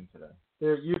losing today.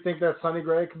 You think that Sonny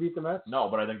Gray could beat the Mets? No,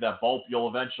 but I think that you'll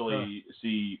eventually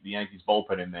see the Yankees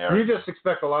bullpen in there. You just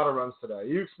expect a lot of runs today.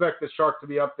 You expect the Shark to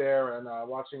be up there and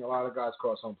watching a lot of guys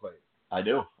cross home plate. I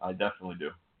do. I definitely do.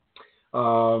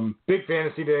 Big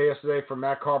fantasy day yesterday for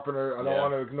Matt Carpenter. I don't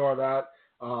want to ignore that.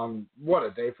 What a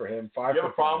day for him. You have a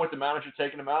problem with the manager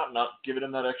taking him out and not giving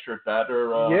him that extra at bat?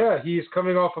 Or, Yeah, he's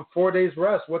coming off of 4 days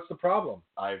rest. What's the problem?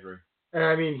 I agree. And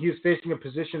I mean, he's facing a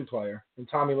position player in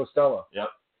Tommy LaStella. Yep.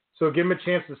 So give him a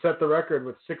chance to set the record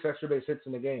with 6 extra base hits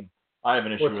in the game. I have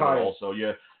an issue with it also.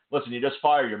 Listen, you just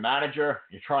fire your manager.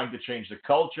 You're trying to change the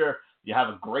culture. You have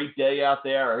a great day out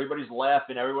there. Everybody's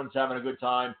laughing. Everyone's having a good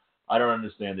time. I don't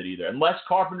understand it either. Unless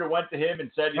Carpenter went to him and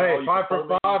said, hey, you 5 for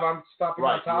 5, I'm stopping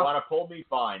right, on top. You want to pull me,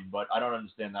 fine, but I don't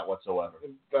understand that whatsoever.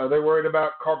 They're worried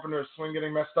about Carpenter's swing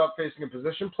getting messed up facing a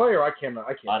position player. I can't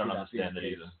I don't understand it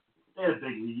either. They had a big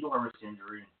lead. You don't risk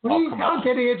injury. I'm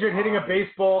getting injured hitting a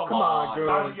baseball. Come on,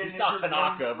 dude. He's not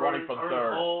Tanaka running from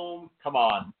third. Come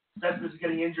on. Cespedes is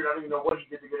getting injured. I don't even know what he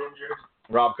did to get injured.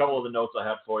 Rob, a couple of the notes I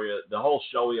have for you. The whole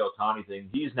Shohei Ohtani thing.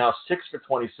 He's now 6 for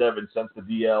 27 since the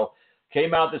DL.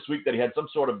 Came out this week that he had some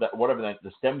sort of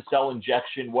the stem cell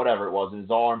injection, whatever it was, in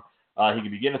his arm. He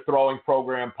can begin a throwing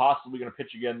program, possibly going to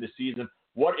pitch again this season.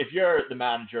 What if you're the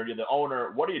manager, you're the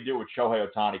owner? What do you do with Shohei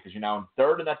Ohtani? Because you're now in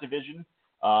third in that division.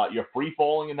 You're free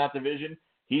falling in that division.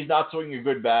 He's not swinging a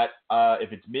good bat.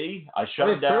 If it's me, I shut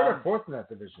him down. Third or fourth in that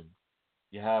division.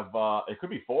 You have it could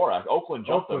be 4. Oakland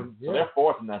jumped them, so they're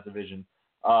 4th in that division.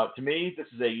 To me, this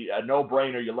is a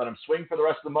no-brainer. You let him swing for the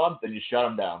rest of the month, and you shut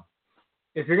him down.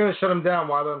 If you're going to shut him down,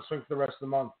 why let him swing for the rest of the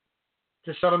month?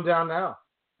 Just shut him down now.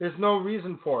 There's no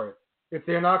reason for it. If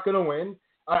they're not going to win,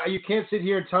 you can't sit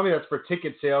here and tell me that's for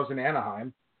ticket sales in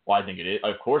Anaheim. Well, I think it is.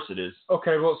 Of course it is.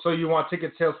 Okay, well, so you want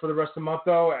ticket sales for the rest of the month,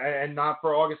 though, and not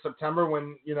for August, September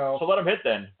when, So let him hit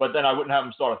then. But then I wouldn't have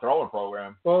him start a throwing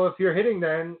program. Well, if you're hitting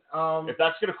then. If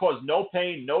that's going to cause no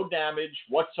pain, no damage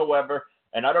whatsoever,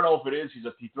 and I don't know if it is.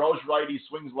 He throws righty,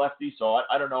 swings lefty, so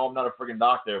I don't know. I'm not a friggin'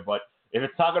 doctor. But if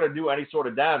it's not going to do any sort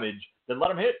of damage, then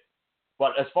let him hit.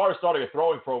 But as far as starting a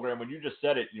throwing program, when you just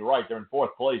said it, you're right. They're in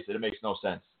 4th place. It makes no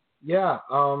sense. Yeah,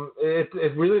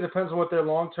 it really depends on what their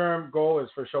long-term goal is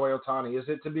for Shohei Ohtani. Is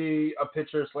it to be a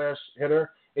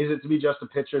pitcher/hitter? Is it to be just a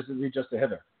pitcher? Is it to be just a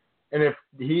hitter? And if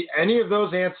any of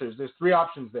those answers, there's 3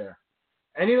 options there.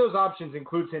 Any of those options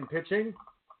includes him pitching,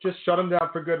 just shut him down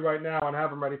for good right now and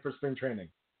have him ready for spring training.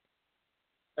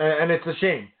 And it's a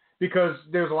shame because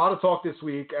there's a lot of talk this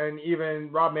week, and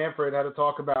even Rob Manfred had to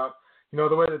talk about,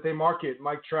 the way that they market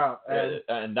Mike Trout and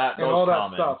all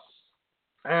that stuff.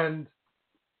 And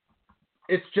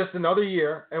it's just another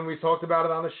year, and we talked about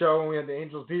it on the show when we had the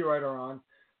Angels beat writer on,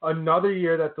 another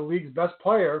year that the league's best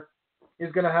player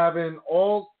is going to have an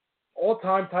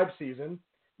all-time type season.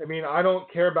 I mean, I don't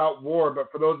care about WAR,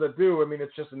 but for those that do, I mean,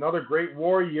 it's just another great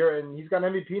WAR year, and he's got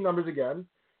MVP numbers again,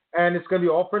 and it's going to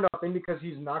be all for nothing because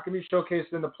he's not going to be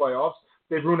showcased in the playoffs.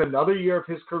 They've ruined another year of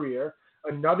his career,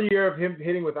 another year of him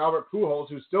hitting with Albert Pujols,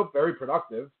 who's still very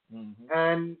productive,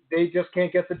 and they just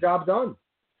can't get the job done.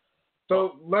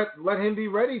 So let him be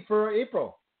ready for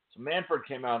April. So Manfred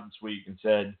came out this week and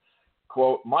said,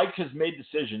 quote, Mike has made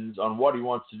decisions on what he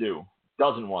wants to do,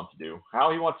 doesn't want to do,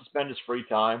 how he wants to spend his free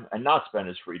time and not spend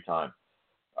his free time.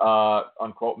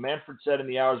 Unquote. Manfred said in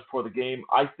the hours before the game,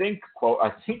 I think, quote,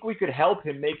 I think we could help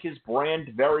him make his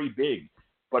brand very big,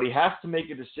 but he has to make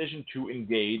a decision to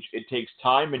engage. It takes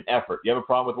time and effort. You have a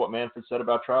problem with what Manfred said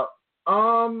about Trout?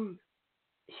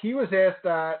 He was asked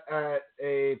that at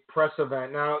a press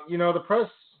event. Now, the press,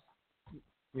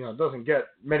 doesn't get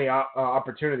many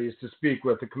opportunities to speak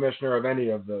with the commissioner of any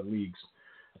of the leagues.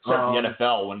 Except the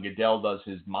NFL, when Goodell does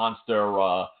his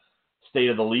monster State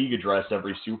of the League address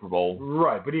every Super Bowl.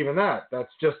 Right, but even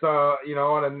that's just,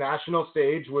 on a national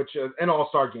stage, which an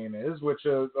All-Star game is, which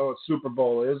a Super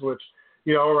Bowl is, which,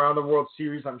 around the World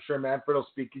Series, I'm sure Manfred will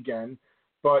speak again.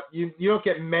 But you don't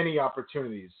get many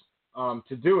opportunities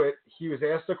to do it. He was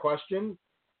asked a question,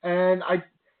 and I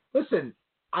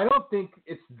don't think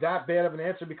it's that bad of an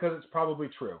answer because it's probably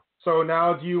true. So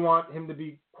now do you want him to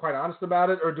be quite honest about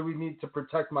it, or do we need to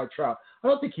protect Mike Trout? I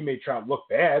don't think he made Trout look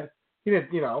bad. He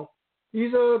didn't,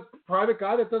 he's a private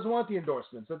guy that doesn't want the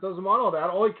endorsements, that doesn't want all that.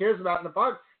 All he cares about, and if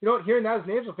I, hearing that as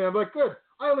an Angel fan, I'm like, good.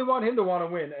 I only want him to want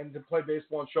to win and to play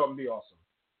baseball and show up and be awesome.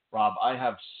 Rob, I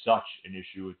have such an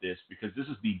issue with this because this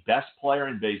is the best player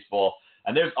in baseball.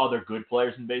 And there's other good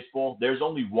players in baseball. There's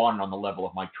only one on the level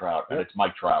of Mike Trout, and it's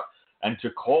Mike Trout. And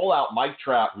to call out Mike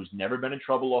Trout, who's never been in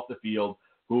trouble off the field,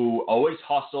 who always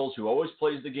hustles, who always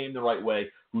plays the game the right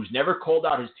way, who's never called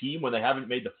out his team when they haven't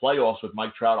made the playoffs with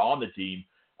Mike Trout on the team,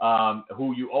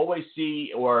 who you always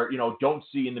see or, don't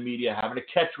see in the media having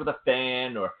a catch with a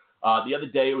fan. Or the other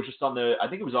day it was just I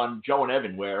think it was on Joe and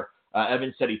Evan where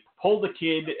Evan said he pulled the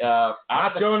kid out.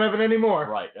 Not Joe and Evan anymore.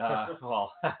 Right.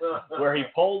 Where he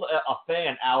pulled a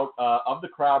fan out of the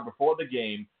crowd before the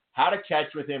game, had a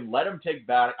catch with him, let him take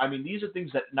back. I mean, these are things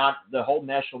that not the whole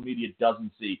national media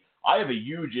doesn't see. I have a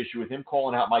huge issue with him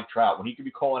calling out Mike Trout when he could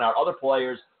be calling out other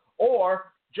players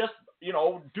or just,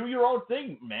 do your own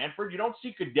thing, Manfred. You don't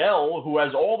see Goodell, who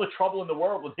has all the trouble in the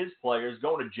world with his players,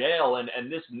 going to jail and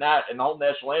this and that and the whole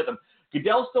national anthem.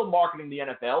 Goodell's still marketing the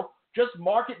NFL. Just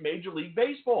market Major League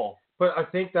Baseball. But I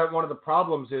think that one of the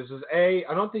problems is I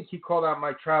don't think he called out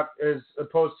Mike Trout as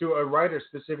opposed to a writer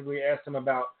specifically asked him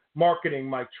about marketing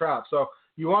Mike Trout. So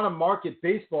you want to market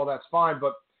baseball, that's fine.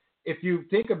 But if you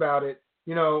think about it,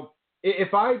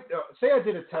 if I say I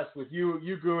did a test with you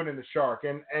Goon, and the Shark,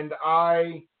 and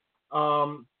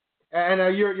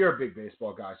you're a big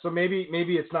baseball guy, so maybe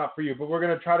it's not for you. But we're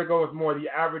going to try to go with more the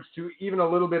average to even a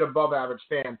little bit above average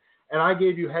fan. And I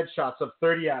gave you headshots of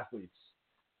 30 athletes.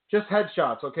 Just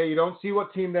headshots, okay? You don't see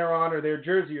what team they're on or their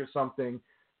jersey or something.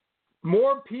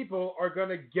 More people are going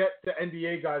to get the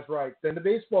NBA guys right than the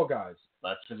baseball guys.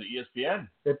 That's because of ESPN.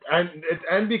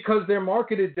 And because they're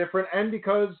marketed different, and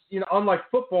because, unlike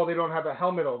football, they don't have a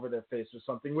helmet over their face or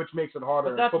something, which makes it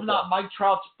harder. But that's not Mike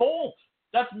Trout's fault.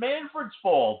 That's Manfred's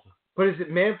fault. But is it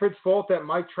Manfred's fault that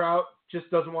Mike Trout just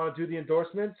doesn't want to do the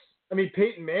endorsements? I mean,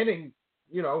 Peyton Manning,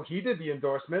 he did the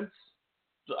endorsements.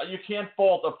 You can't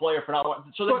fault a player for not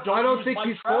wanting. So but I don't think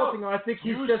he's faulting him. I think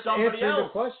he's just answering the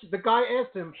question. The guy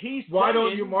asked him, "Why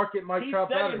don't you market Mike Trout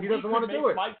better?" He doesn't want to do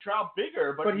it. Mike Trout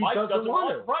bigger, but he Mike doesn't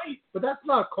want it. Right. But that's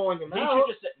not calling him He out.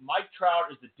 should just say Mike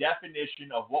Trout is the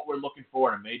definition of what we're looking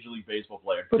for in a Major League Baseball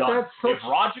player. But Done. that's If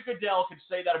Roger Goodell could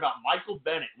say that about Michael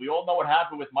Bennett, we all know what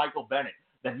happened with Michael Bennett.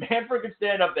 Then Manfred could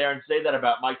stand up there and say that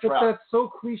about Mike Trout. But that's so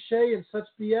cliche and such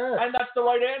BS. And that's the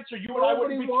right answer. You and I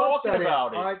wouldn't be talking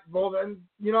about it. Well, then,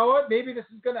 you know what? Maybe this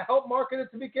is going to help market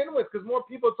it to begin with because more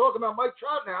people are talking about Mike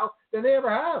Trout now than they ever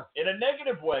have. In a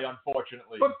negative way,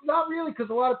 unfortunately. But not really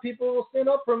because a lot of people will stand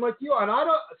up for him like you. And I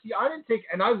didn't take,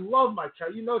 and I love Mike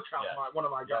Trout. You know Trout's one of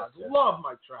my guys. Yes. Love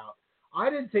Mike Trout. I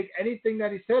didn't take anything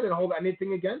that he said and hold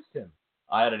anything against him.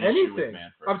 I had an issue with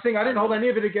Manfred. I'm saying I didn't hold any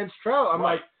of it against Trout. I'm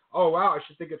right. like, oh, wow, I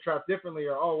should think of Trout differently,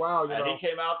 or, oh, wow, you know. And he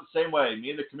came out the same way. Me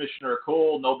and the commissioner are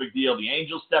cool, no big deal. The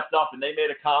Angels stepped up, and they made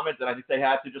a comment that I think they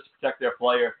had to just protect their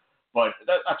player. But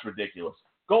that's ridiculous.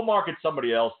 Go market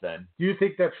somebody else then. Do you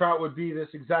think that Trout would be this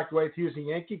exact way if he was a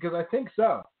Yankee? Because I think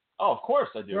so. Oh, of course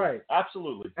I do. Right.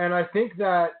 Absolutely. And I think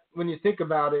that when you think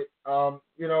about it,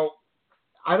 you know,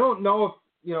 I don't know if,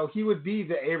 you know, he would be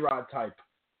the A-Rod type,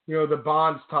 you know, the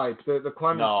Bonds type, the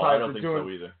Clemens type. No, I don't think so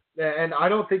either. And I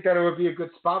don't think that it would be a good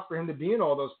spot for him to be in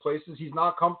all those places. He's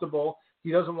not comfortable. He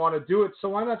doesn't want to do it. So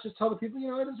why not just tell the people, you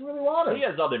know, he doesn't really want it? He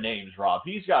has other names, Rob.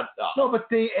 He's got. No, but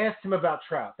they asked him about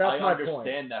Trout. That's my point. I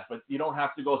understand that, but you don't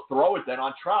have to go throw it then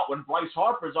on Trout when Bryce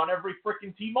Harper's on every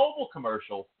freaking T-Mobile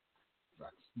commercial.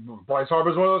 Bryce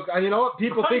Harper's one of those guys. You know what?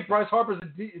 People think Bryce Harper's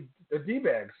a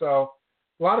D-bag. So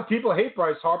a lot of people hate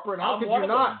Bryce Harper, and how could you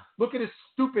not? Look at his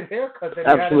stupid haircut that he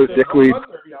had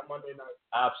on Monday night.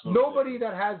 Absolutely. Nobody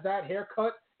that has that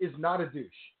haircut is not a douche.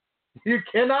 You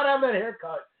cannot have that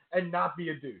haircut and not be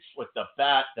a douche. With the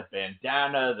bat, the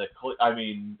bandana, I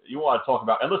mean, you want to talk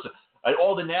about – and listen,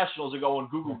 all the Nationals are going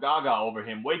goo gaga over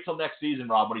him. Wait till next season,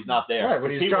 Rob, when he's not there. Right,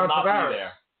 when he's John Tavares.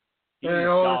 And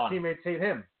all his teammates hate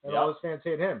him. And all his fans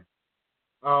hate him.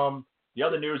 The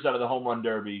other news out of the Home Run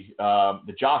Derby,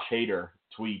 the Josh Hader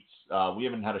tweets. We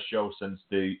haven't had a show since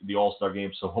the All-Star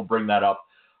game, so we'll bring that up.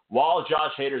 While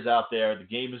Josh Hader's out there, the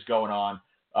game is going on.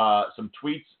 Some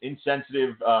tweets,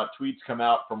 insensitive tweets come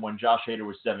out from when Josh Hader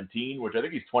was 17, which I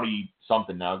think he's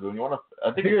 20-something now. You want to?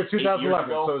 I think it was 2011,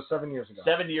 so it was 7 years ago.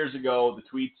 7 years ago, the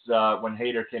tweets when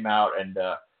Hader came out and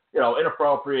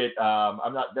inappropriate.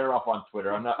 I'm not. They're off on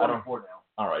Twitter. I'm not. I don't. Now.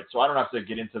 All right, so I don't have to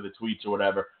get into the tweets or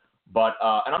whatever. But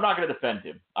and I'm not going to defend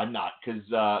him. I'm not because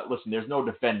listen, there's no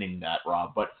defending that,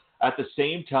 Rob. But at the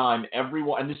same time,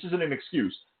 everyone, and this isn't an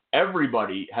excuse.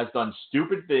 Everybody has done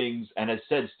stupid things and has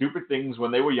said stupid things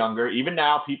when they were younger. Even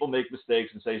now, people make mistakes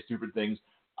and say stupid things.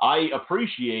 I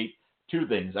appreciate two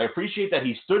things. I appreciate that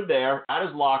he stood there at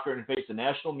his locker and faced the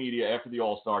national media after the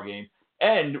All-Star game.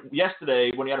 And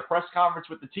yesterday, when he had a press conference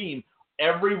with the team,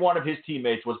 every one of his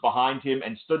teammates was behind him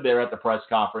and stood there at the press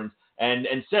conference and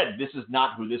said, this is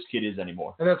not who this kid is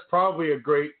anymore. And that's probably a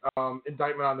great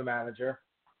indictment on the manager.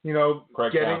 You know,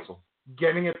 Craig Counsell.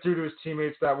 Getting it through to his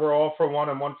teammates that we're all for one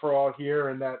and one for all here,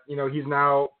 and that, you know, he's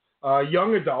now a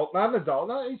young adult, not an adult.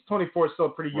 No, he's 24, still a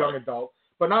pretty young adult,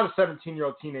 but not a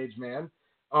 17-year-old teenage man.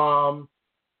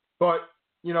 But,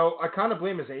 you know, I kind of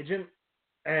blame his agent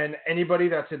and anybody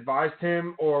that's advised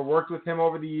him or worked with him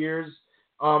over the years.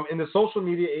 In the social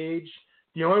media age,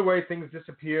 the only way things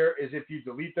disappear is if you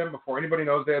delete them before anybody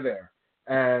knows they're there.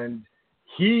 And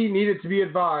he needed to be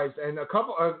advised, and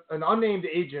an unnamed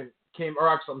agent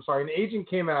an agent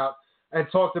came out and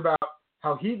talked about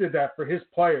how he did that for his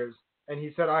players. And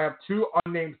he said, I have two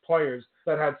unnamed players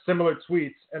that had similar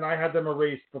tweets, and I had them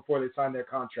erased before they signed their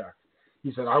contract.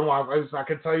 He said, I'm not going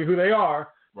to tell you who they are,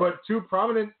 but two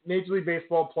prominent Major League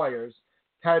Baseball players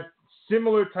had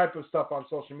similar type of stuff on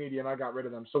social media, and I got rid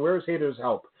of them. So where's Hader's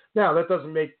help? Now, that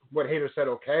doesn't make what Hader said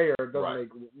okay, or it doesn't make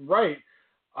right.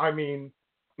 I mean,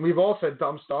 we've all said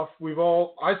dumb stuff.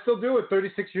 I still do it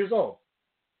 36 years old.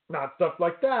 Not stuff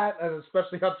like that, and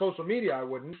especially on social media, I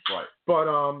wouldn't. Right. But,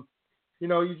 you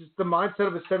know, the mindset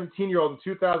of a 17-year-old in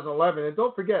 2011, and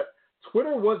don't forget,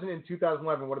 Twitter wasn't in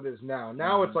 2011 what it is now.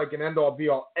 Now it's like an end-all,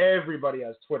 be-all. Everybody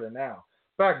has Twitter now.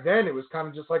 Back then, it was kind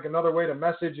of just like another way to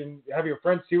message and have your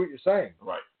friends see what you're saying.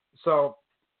 Right. So,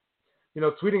 you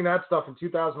know, tweeting that stuff in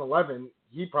 2011,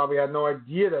 he probably had no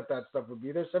idea that stuff would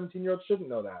be there. 17-year-olds shouldn't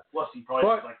know that. Plus, he probably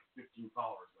had like 15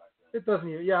 followers. It doesn't,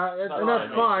 and that's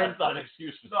That's fine. not an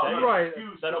excuse for saying right.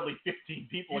 that only 15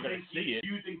 people are going to see it. Do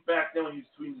you think back then when he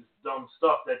was tweeting this dumb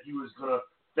stuff that he was going to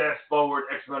fast forward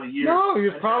X amount of years? No,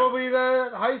 he was probably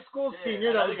the high school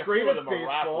senior that was great at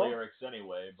baseball. Rap lyrics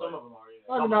anyway. But some of them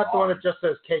are, I'm not the one that just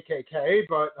says KKK,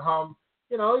 but,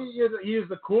 he was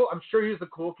the cool. I'm sure he was the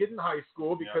cool kid in high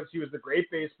school because he was the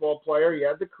great baseball player. He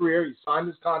had the career. He signed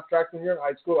his contract when you're in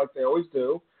high school, like they always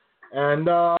do. And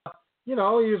he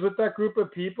was with that group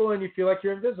of people, and you feel like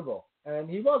you're invisible. And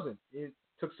he wasn't. It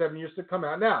took 7 years to come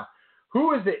out. Now,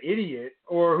 who is the idiot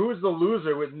or who is the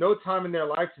loser with no time in their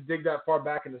life to dig that far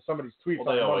back into somebody's tweets?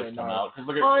 Well, they always come out.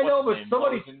 I know, but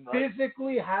somebody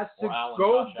physically has to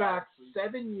go back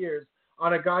 7 years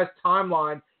on a guy's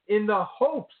timeline in the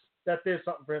hopes that there's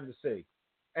something for him to see.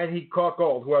 And he caught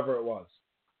gold, whoever it was.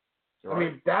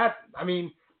 Right.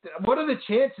 What are the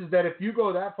chances that if you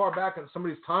go that far back on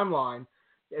somebody's timeline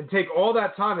and take all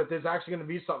that time that there's actually going to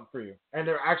be something for you? And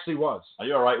there actually was. Are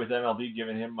you all right with MLB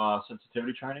giving him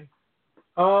sensitivity training?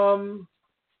 I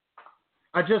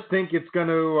just think it's going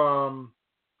to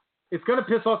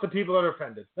piss off the people that are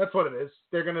offended. That's what it is.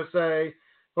 They're going to say,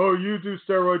 oh, you do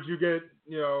steroids, you get,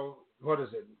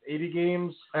 80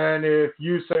 games, and if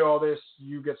you say all this,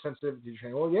 you get sensitivity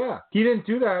training. Well, yeah. He didn't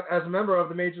do that as a member of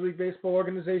the Major League Baseball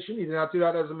organization. He did not do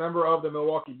that as a member of the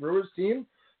Milwaukee Brewers team.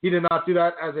 He did not do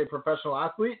that as a professional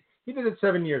athlete. He did it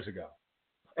 7 years ago.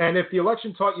 And if the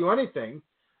election taught you anything,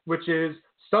 which is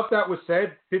stuff that was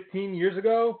said 15 years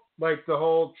ago, like the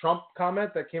whole Trump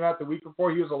comment that came out the week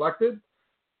before he was elected,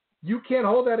 you can't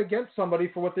hold that against somebody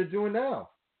for what they're doing now.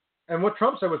 And what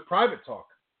Trump said was private talk.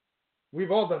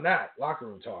 We've all done that, locker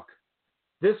room talk.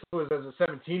 This was as a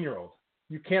 17-year-old.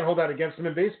 You can't hold that against him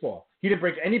in baseball. He didn't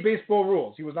break any baseball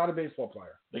rules. He was not a baseball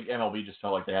player. I think MLB just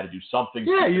felt like they had to do something.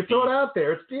 Yeah, you throw it out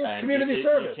there. It's community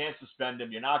service. You can't suspend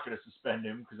him. You're not going to suspend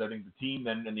him because I think the team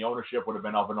and the ownership would have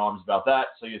been up in arms about that.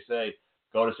 So you say,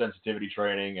 go to sensitivity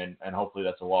training, and hopefully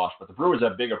that's a wash. But the Brewers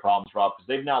have bigger problems, Rob, because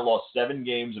they've now lost 7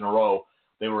 games in a row.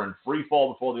 They were in free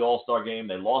fall before the All-Star game.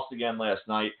 They lost again last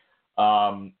night.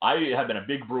 I have been a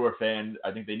big Brewer fan.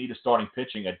 I think they need a starting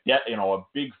pitching, a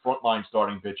big frontline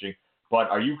starting pitching. But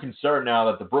are you concerned now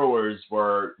that the Brewers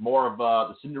were more of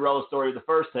the Cinderella story of the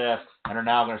first half and are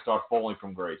now going to start falling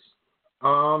from grace?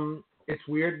 It's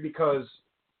weird because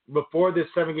before this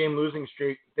 7-game losing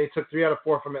streak, they took 3 out of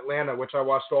 4 from Atlanta, which I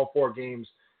watched all 4 games.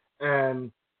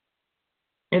 And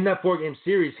in that 4-game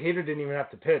series, Hader didn't even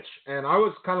have to pitch. And I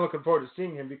was kind of looking forward to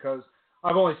seeing him because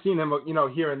I've only seen him,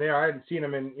 here and there. I hadn't seen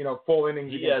him in, full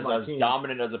innings against my team. He is as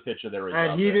dominant as a pitcher there is.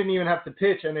 And he didn't even have to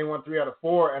pitch, and they won 3 out of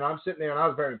 4. And I'm sitting there, and I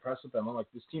was very impressed with them. I'm like,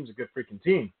 this team's a good freaking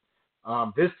team.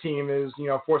 This team is,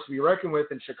 forced to be reckoned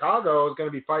with, and Chicago is going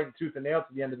to be fighting tooth and nail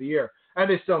to the end of the year. And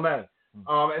they still may.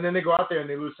 And then they go out there and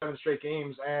they lose 7 straight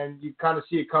games, and you kind of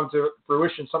see it come to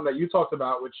fruition, something that you talked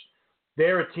about, which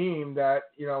they're a team that,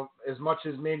 as much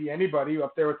as maybe anybody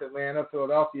up there with Atlanta,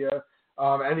 Philadelphia,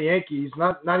 and the Yankees,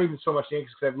 not even so much the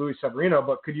Yankees because they have Luis Severino,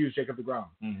 but could use Jacob deGrom.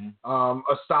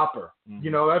 A stopper.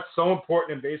 That's so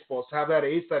important in baseball, to have that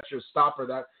ace that's your stopper,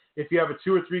 that if you have a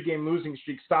 2 or 3 game losing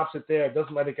streak, stops it there,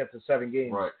 doesn't let it get to 7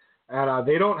 games. Right. And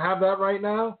they don't have that right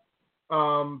now.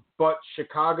 But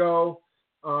Chicago,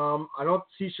 I don't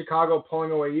see Chicago pulling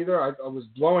away either. I was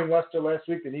blowing Lester last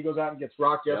week, and he goes out and gets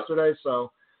rocked yesterday.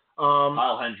 So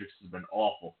Kyle Hendricks has been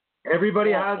awful.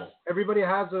 Everybody has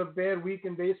a bad week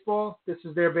in baseball. This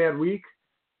is their bad week.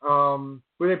 Were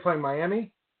they playing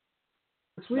Miami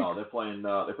this week? No, they're playing.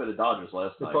 They played the Dodgers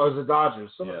last night. It was the Dodgers.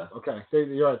 Yeah. Okay,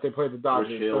 you're right. They played the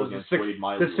Dodgers. Rich Hill against Wade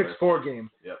Miley. The 6-4 game.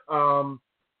 Yep.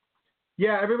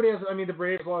 Yeah, everybody has. I mean, the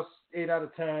Braves lost 8 out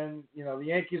of 10. The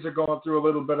Yankees are going through a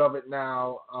little bit of it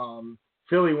now.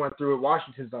 Philly went through it.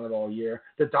 Washington's done it all year.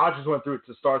 The Dodgers went through it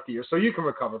to start the year, so you can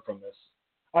recover from this.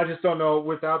 I just don't know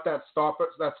without that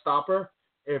stopper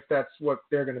if that's what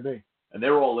they're going to be. And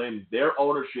they're all in. Their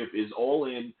ownership is all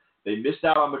in. They missed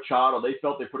out on Machado. They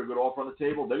felt they put a good offer on the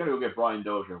table. They're going to go get Brian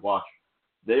Dozier. Watch.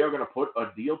 They are going to put a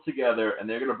deal together, and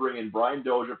they're going to bring in Brian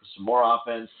Dozier for some more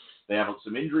offense. They have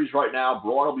some injuries right now.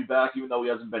 Braun will be back, even though he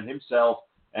hasn't been himself.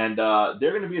 And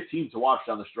they're going to be a team to watch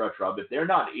down the stretch, Rob. If they're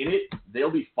not in it, they'll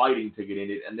be fighting to get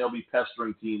in it, and they'll be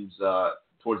pestering teams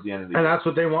towards the end of the year. And that's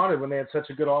what they wanted when they had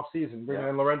such a good offseason. Bringing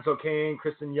in Lorenzo Cain,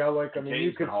 Kristen Yelich. I mean,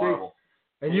 you could horrible.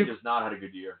 See. And he has not had a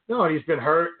good year. No, he's been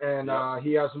hurt, and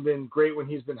he hasn't been great when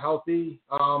he's been healthy.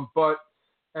 But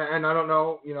I don't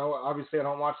know, obviously I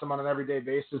don't watch them on an everyday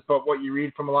basis, but what you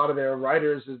read from a lot of their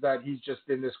writers is that he's just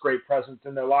been this great presence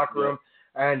in their locker room.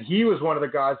 And he was one of the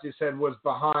guys they said was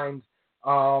behind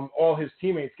all his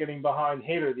teammates getting behind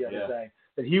Hader the other day.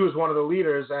 That he was one of the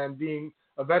leaders, and being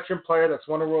a veteran player that's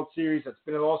won a World Series, that's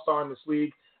been an all-star in this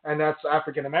league, and that's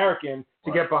African-American,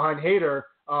 to get behind Hader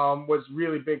was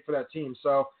really big for that team.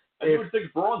 So I would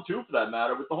think Braun, too, for that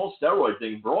matter, with the whole steroid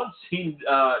thing. Braun's seen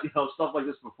stuff like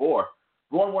this before.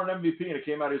 Braun won an MVP, and it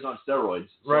came out he was on steroids.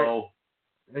 So, right.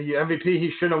 The MVP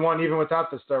he shouldn't have won even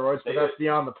without the steroids, but that's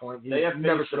beyond the point. He have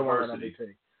never should have won that adversity.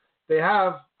 MVP. They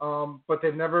have, but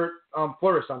they've never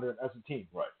flourished under it as a team.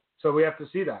 Right. So we have to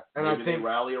see that. And Maybe I think they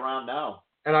rally around now.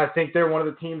 And I think they're one of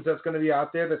the teams that's going to be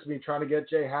out there that's going to be trying to get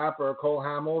Jay Happ or Cole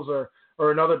Hamels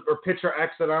or another or pitcher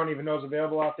X that I don't even know is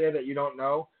available out there that you don't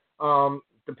know.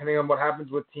 Depending on what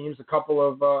happens with teams, in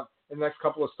the next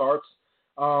couple of starts.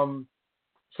 So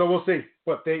we'll see.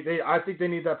 But I think they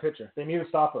need that pitcher. They need a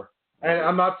stopper. And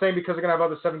I'm not saying because they're going to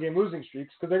have other 7-game losing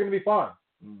streaks, because they're going to be fine.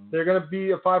 Mm-hmm. They're going to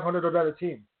be a 500 or better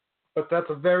team. But that's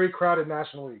a very crowded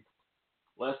National League.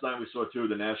 Last night we saw, too,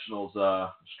 the Nationals,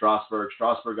 Strasburg.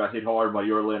 Strasburg got hit hard by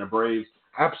your Atlanta Braves.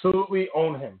 Absolutely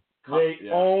own him. They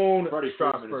own Freddie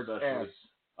Strasburg's Freeman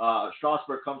ass.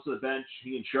 Strasburg comes to the bench.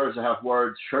 He and Scherzer have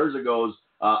words. Scherzer goes,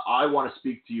 I want to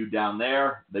speak to you down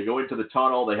there. They go into the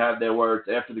tunnel. They have their words.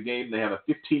 After the game, they have a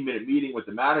 15-minute meeting with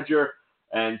the manager,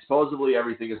 and supposedly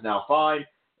everything is now fine.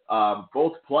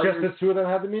 Both players. Just the two of them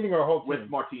had the meeting, or a whole team? With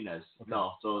Martinez. Okay.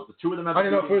 No, so the two of them had I the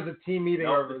didn't meeting. know if it was a team meeting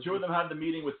or the two of them had the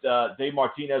meeting with Dave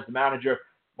Martinez, the manager.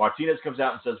 Martinez comes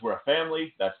out and says, we're a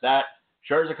family. That's that.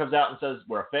 Scherzer comes out and says,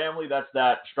 we're a family. That's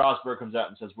that. Strasburg comes out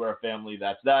and says, we're a family.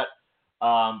 That's that.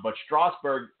 But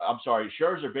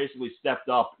Scherzer basically stepped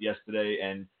up yesterday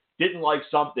and didn't like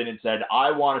something and said, I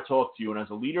want to talk to you. And as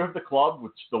a leader of the club,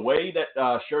 which the way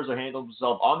that Scherzer handles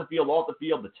himself on the field, off the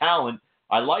field, the talent,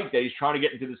 I like that he's trying to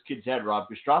get into this kid's head, Rob,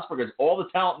 because Strasburg has all the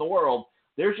talent in the world.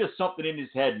 There's just something in his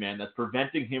head, man, that's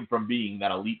preventing him from being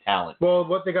that elite talent. Well,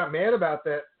 what they got mad about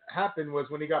that happened was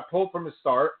when he got pulled from his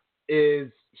start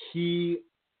is he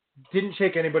didn't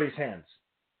shake anybody's hands.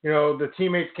 You know, the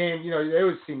teammates came, you know, they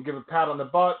always seem to give a pat on the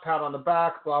butt, pat on the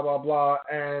back, blah, blah, blah.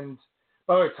 And,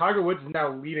 by the way, Tiger Woods is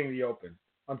now leading the Open.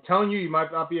 I'm telling you, you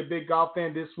might not be a big golf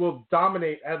fan. This will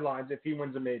dominate headlines if he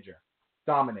wins a major.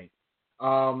 Dominate.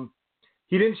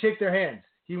 He didn't shake their hands.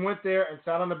 He went there and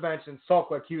sat on the bench and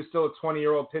sulked like he was still a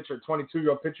 20-year-old pitcher,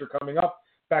 22-year-old pitcher coming up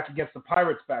back against the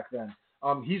Pirates back then.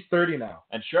 He's 30 now.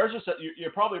 And Scherzer said,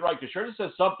 you're probably right, because Scherzer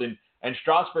says something, and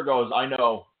Strasburg goes, I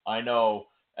know,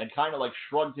 and kind of like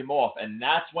shrugged him off. And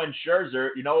that's when Scherzer,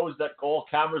 you knows that all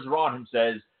cameras are on him,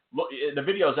 says, look, the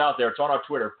video's out there, it's on our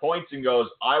Twitter, points and goes,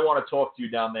 I want to talk to you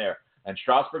down there. And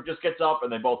Strasburg just gets up,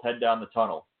 and they both head down the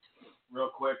tunnel. Real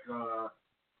quick,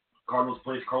 Cardinals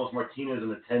placed Carlos Martinez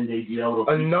in a 10-day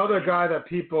DL. Another guy that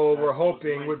people were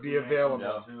hoping would be available.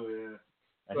 Yeah.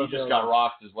 And he just got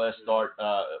rocked his last start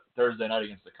Thursday night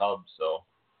against the Cubs.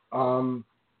 So,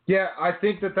 yeah, I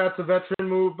think that's a veteran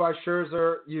move by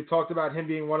Scherzer. You talked about him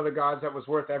being one of the guys that was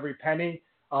worth every penny.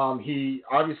 He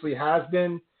obviously has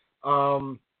been.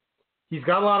 He's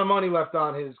got a lot of money left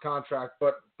on his contract,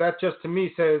 but that just to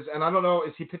me says, and I don't know,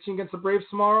 is he pitching against the Braves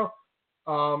tomorrow?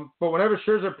 But whenever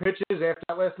Scherzer pitches after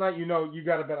that last night, you know you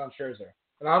got to bet on Scherzer.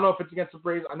 And I don't know if it's against the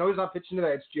Braves. I know he's not pitching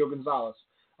today. It's Gio Gonzalez.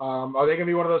 Are they going to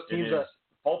be one of those teams that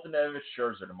Foltynewicz,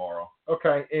 Scherzer tomorrow?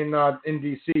 Okay, in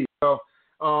D.C. So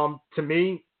to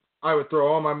me, I would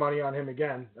throw all my money on him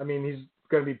again. I mean, he's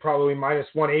going to be probably minus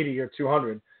 180 or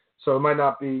 200. So it might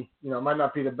not be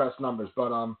the best numbers, but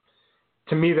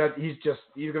to me that he's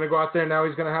going to go out there now.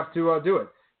 He's going to have to do it.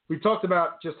 We talked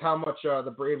about just how much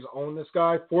the Braves own this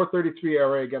guy. 4.33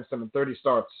 ERA against them in 30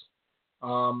 starts.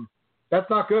 That's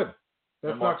not good.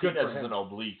 That's not good for him. Martinez is an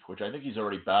oblique, which I think he's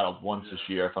already battled once this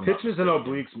year. Pitches and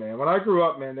obliques, man. When I grew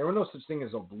up, man, there were no such thing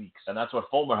as obliques. And that's what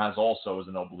Fulmer has also, is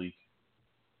an oblique.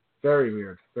 Very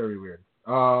weird. Very weird.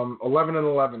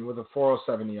 11-11 with a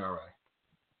 4.07 ERA.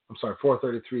 I'm sorry,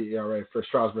 4.33 ERA for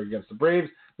Strasburg against the Braves.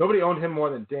 Nobody owned him more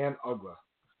than Dan Uggla,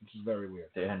 which is very weird.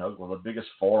 Dan Uggla, the biggest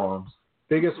forearms.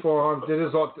 Biggest forearms,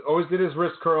 always did his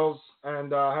wrist curls,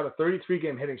 and had a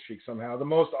 33-game hitting streak somehow. The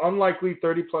most unlikely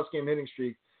 30-plus game hitting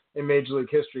streak in Major League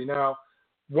history. Now,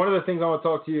 one of the things I want to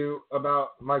talk to you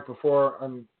about, Mike, before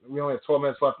we only have 12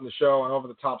 minutes left in the show, and Over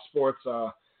the Top Sports,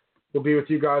 we'll be with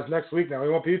you guys next week. Now, we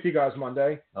won't be with you guys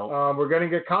Monday. Nope. We're going to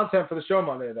get content for the show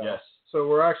Monday, though. Yes. So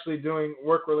we're actually doing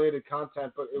work-related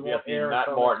content, but it won't air Matt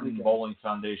until Martin next weekend. Bowling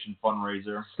Foundation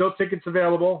fundraiser. Still tickets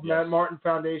available. Yes. Matt Martin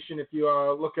Foundation. If you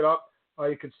look it up,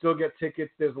 you can still get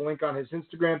tickets. There's a link on his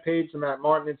Instagram page, the Matt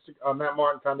Martin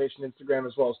Foundation Instagram,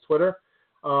 as well as Twitter.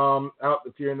 Out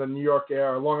if you're in the New York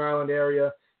area or Long Island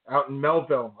area, out in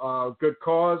Melville. Good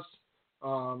cause.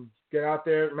 Get out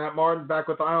there. Matt Martin back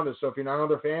with the Islanders. So if you're an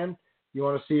Islander fan, you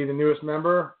want to see the newest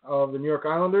member of the New York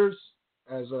Islanders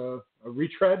as a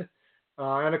retread.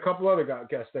 And a couple other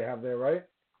guests they have there, right?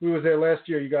 Who was there last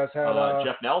year? You guys had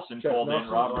Jeff Nelson called in.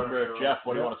 Rob, remember Jeff?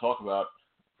 What do you want to talk about?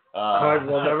 I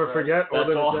will never forget. That's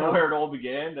all where it all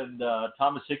began. And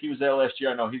Thomas Hickey was there last year.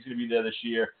 I know he's going to be there this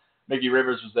year. Mickey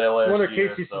Rivers was there last I wonder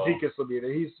year. Casey so Cizikas will be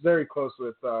there. He's very close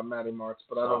with Matty Marks,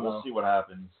 but I don't know. We'll see what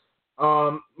happens.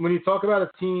 When you talk about a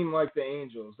team like the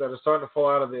Angels that are starting to fall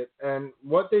out of it, and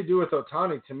what they do with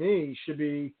Ohtani, to me, should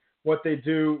be what they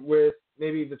do with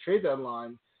maybe the trade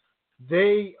deadline.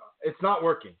 It's not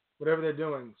working, whatever they're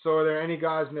doing. So are there any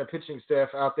guys in their pitching staff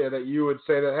out there that you would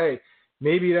say that, hey,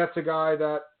 maybe that's a guy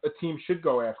that a team should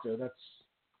go after? That's,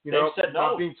 said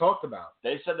no. Not being talked about.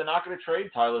 They said they're not going to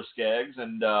trade Tyler Skaggs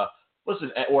and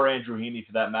or Andrew Heaney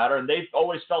for that matter. And they've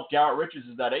always felt Garrett Richards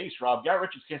is that ace, Rob. Garrett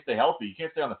Richards can't stay healthy. He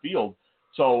can't stay on the field.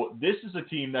 So this is a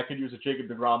team that can use a Jacob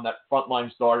deGrom, that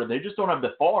frontline starter. They just don't have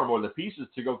the farm or the pieces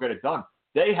to go get it done.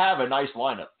 They have a nice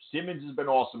lineup. Simmons has been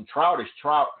awesome. Trout is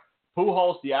Trout.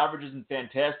 Pujols, the average isn't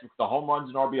fantastic. The home runs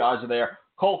and RBIs are there.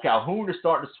 Cole Calhoun is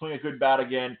starting to swing a good bat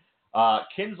again.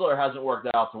 Kinsler hasn't worked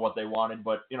out to what they wanted,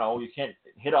 but, you can't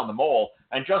hit on them all.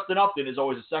 And Justin Upton is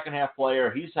always a second-half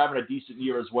player. He's having a decent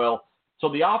year as well.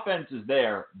 So the offense is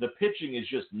there. The pitching is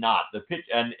just not. The pitch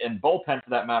and bullpen, for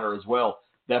that matter, as well.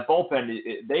 That bullpen,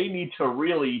 they need to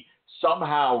really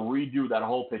somehow redo that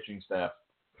whole pitching staff.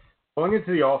 Going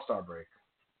into the All-Star break,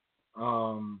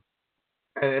 and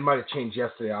it might have changed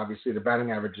yesterday, obviously. The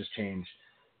batting average has changed.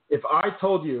 If I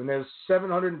told you, and there's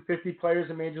 750 players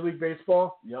in Major League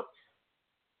Baseball, yep,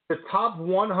 the top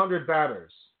 100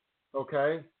 batters,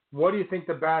 okay, what do you think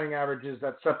the batting average is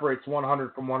that separates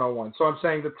 100 from 101? So I'm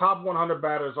saying the top 100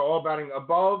 batters are all batting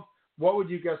above. What would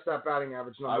you guess that batting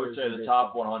average number is? I would say the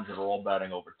top 100 are all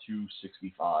batting over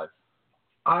 265.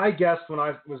 I guessed when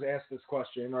I was asked this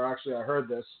question, or actually I heard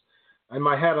this, in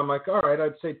my head, I'm like, all right,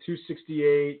 I'd say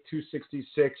 268,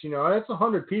 266. That's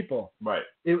 100 people. Right.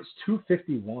 It was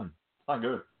 251. Not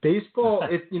good. Baseball,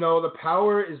 the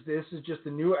power is, this is just a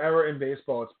new era in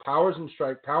baseball. It's power and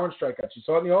strikeouts. You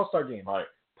saw it in the All-Star game. Right.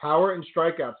 Power and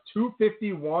strikeouts.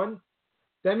 251.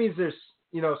 That means there's,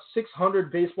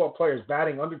 600 baseball players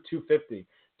batting under 250.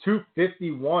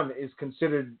 251 is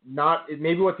considered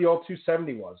maybe what the old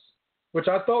 270 was, which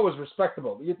I thought was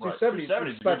respectable. The 270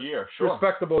 is a good year, sure.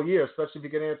 Respectable year, especially if you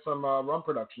can add some run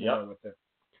production there with it.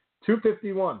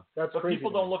 251. That's but crazy.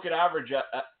 People don't look at average.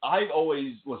 I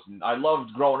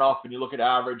loved growing up, and you look at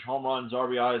average, home runs,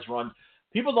 RBIs, runs.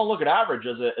 People don't look at average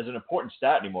as an important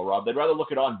stat anymore, Rob. They'd rather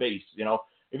look at on base.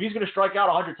 If he's going to strike out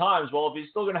 100 times, well, if he's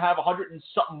still going to have 100 and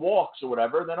something walks or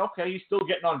whatever, then okay, he's still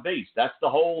getting on base. That's the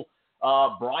whole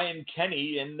Brian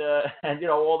Kenny and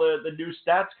all the new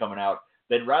stats coming out.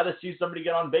 They'd rather see somebody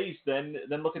get on base than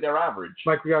look at their average.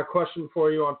 Mike, we got a question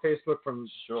for you on Facebook from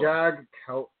Jag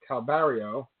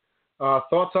Calbario.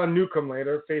 Thoughts on Newcomb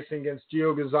later, facing against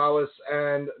Gio Gonzalez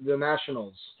and the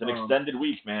Nationals? It's an extended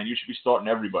week, man. You should be starting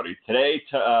everybody.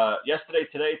 Yesterday,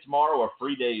 today, tomorrow are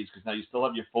free days because now you still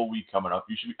have your full week coming up.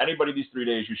 Anybody these 3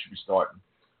 days, you should be starting.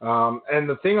 And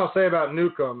the thing I'll say about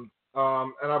Newcomb,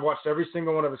 and I've watched every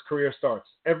single one of his career starts,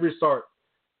 every start,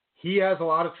 he has a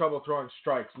lot of trouble throwing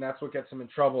strikes, and that's what gets him in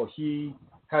trouble. He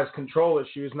has control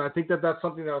issues, and I think that that's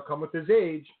something that will come with his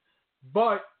age,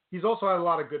 but he's also had a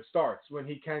lot of good starts when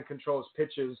he can control his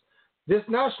pitches. This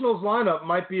Nationals lineup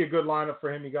might be a good lineup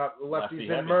for him. You got lefties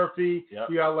in Murphy. Yep.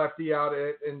 You got lefty out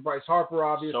in Bryce Harper,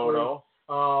 obviously.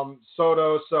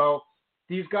 Soto. So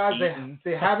these guys,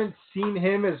 they haven't seen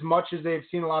him as much as they've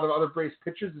seen a lot of other Braves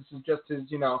pitchers. This is just his,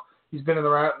 he's been in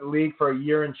the league for a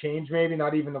year and change, maybe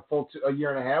not even a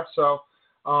year and a half. So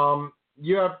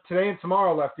you have today and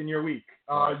tomorrow left in your week.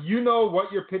 Right. You know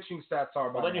what your pitching stats are.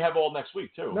 Well, then you have all next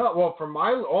week too. No, well, for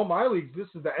all my leagues, this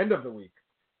is the end of the week.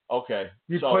 Okay.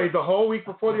 You played the whole week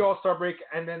before the All-Star break,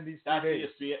 and then these 3 days.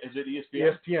 ESPN. Is it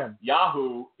ESPN? ESPN.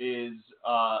 Yahoo is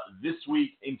this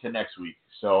week into next week.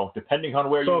 So depending on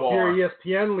where you are. So if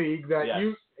you're ESPN league,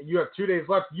 you have 2 days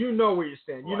left. You know where you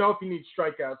stand. You know if you need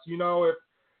strikeouts. You know if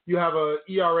you have a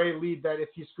ERA lead that if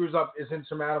he screws up is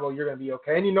insurmountable, you're going to be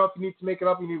okay. And you know if you need to make it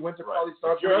up, you need winter quality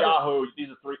starts. If you're Yahoo, these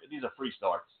are free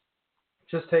starts.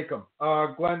 Just take them.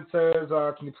 Glenn says,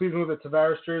 can you please move the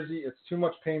Tavares jersey? It's too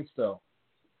much pain still.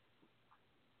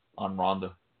 On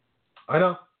Ronda. I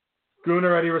know. Goon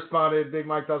already responded. Big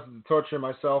Mike does it to torture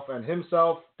myself and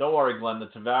himself. Don't worry, Glenn. The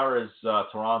Tavares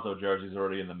Toronto jersey is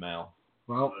already in the mail.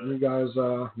 Well, you guys,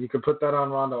 you can put that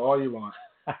on Ronda all you want.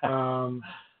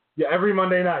 Every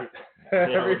Monday night.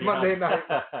 Monday night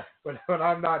when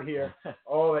I'm not here.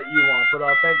 All that you want. But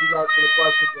thank you guys for the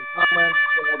questions and comments.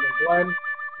 Glenn.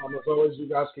 As always, you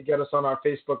guys can get us on our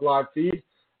Facebook Live feed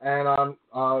and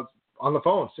on the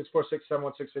phone,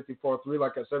 646-716-5403.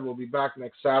 Like I said, we'll be back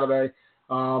next Saturday.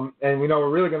 And we know we're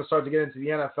really going to start to get into the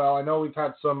NFL. I know we've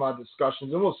had some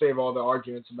discussions, and we'll save all the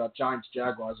arguments about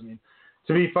Giants-Jaguars. I mean,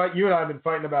 you and I have been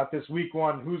fighting about this week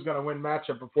one, who's going to win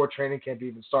matchup before training camp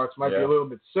even starts. Might be a little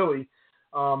bit silly.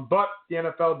 But the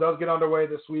NFL does get underway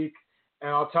this week. And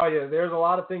I'll tell you, there's a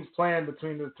lot of things planned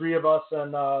between the three of us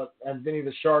and Vinny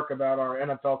the Shark about our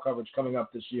NFL coverage coming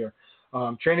up this year.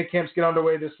 Training camps get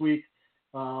underway this week.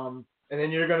 And then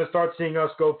you're going to start seeing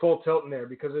us go full tilt in there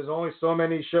because there's only so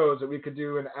many shows that we could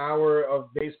do an hour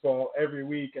of baseball every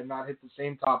week and not hit the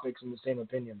same topics and the same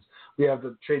opinions. We have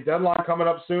the trade deadline coming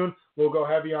up soon. We'll go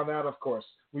heavy on that, of course.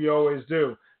 We always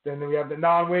do. Then we have the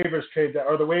non-waivers trade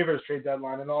or the waivers trade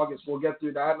deadline in August. We'll get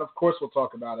through that, and of course we'll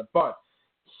talk about it. But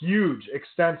huge,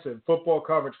 extensive football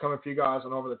coverage coming for you guys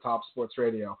on Over the Top Sports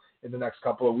Radio in the next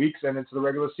couple of weeks and into the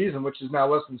regular season, which is now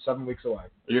less than 7 weeks away.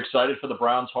 Are you excited for the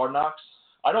Browns Hard Knocks?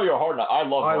 I know you're a Hard Knock. I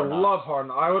love Hard Knocks. I love Hard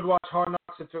Knocks. I would watch Hard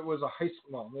Knocks if it was a high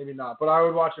school. Well, maybe not, but I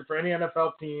would watch it for any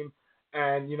NFL team.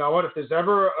 And you know what? If there's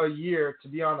ever a year to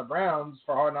be on the Browns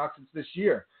for Hard Knocks, it's this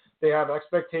year. They have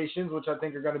expectations, which I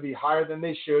think are going to be higher than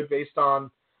they should based on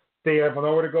they have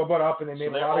nowhere to go but up, and they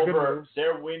made a lot of good moves.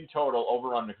 Their win total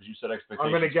over under, because you said expectations.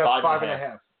 I'm going to guess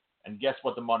 5.5. And guess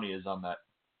what the money is on that?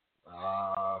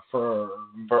 For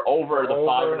over the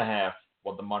 5.5,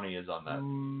 what the money is on that?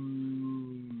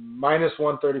 Minus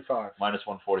 135. Minus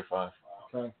 145.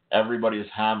 Okay. Everybody is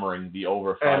hammering the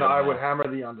over 5.5. And I would hammer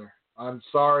the under. I'm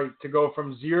sorry, to go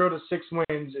from 0 to 6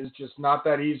 wins is just not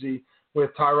that easy with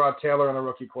Tyrod Taylor and a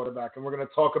rookie quarterback. And we're going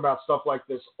to talk about stuff like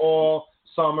this all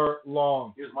summer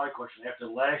long. Here's my question. After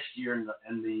last year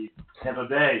in the Tampa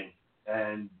Bay,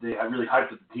 and I really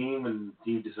hyped up the team, and the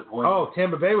team disappointed. Oh,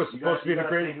 Tampa Bay was supposed to be the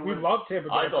greatest. We love Tampa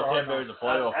Bay. I thought Tampa Bay was a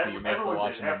playoff team after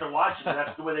watching them. After watching them,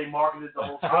 that's the way they marketed the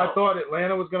whole show. I thought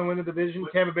Atlanta was going to win the division.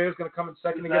 Tampa Bay was going to come in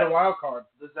second to get a wild card.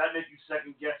 Does that make you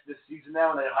second guess this season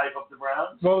now, and they hype up the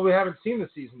Browns? Well, we haven't seen the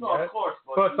season yet. Of course.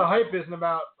 But the hype isn't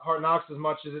about Hard Knocks as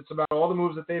much as it's about all the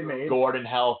moves that they've made. Gordon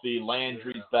healthy,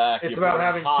 Landry's back. It's about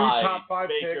having 2 top 5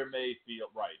 Baker picks.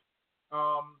 Mayfield, right.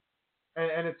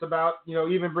 And it's about,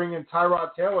 even bringing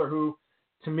Tyrod Taylor, who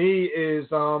to me is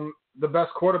the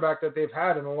best quarterback that they've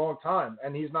had in a long time.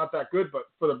 And he's not that good, but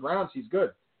for the Browns, he's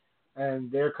good. And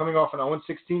they're coming off an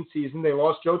 0-16 season. They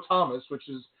lost Joe Thomas, which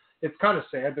is, it's kind of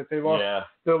sad that they lost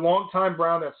the longtime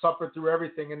Brown that suffered through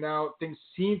everything. And now things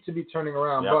seem to be turning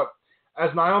around. Yep. But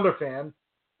as an Islander fan,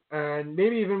 and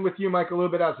maybe even with you, Mike, a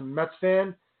little bit as a Mets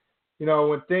fan,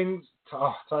 when things,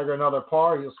 Tiger another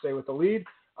par, he'll stay with the lead.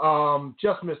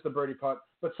 Just missed the birdie putt.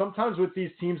 But sometimes with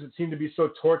these teams that seem to be so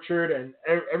tortured, and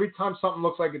every time something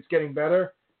looks like it's getting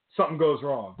better, something goes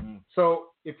wrong. So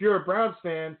if you're a Browns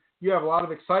fan, you have a lot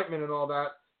of excitement and all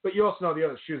that, but you also know the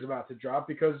other shoe's about to drop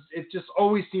because it just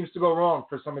always seems to go wrong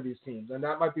for some of these teams, and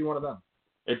that might be one of them.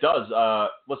 It does.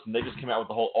 Listen, they just came out with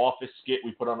the whole Office skit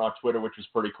we put on our Twitter, which was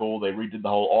pretty cool. They redid the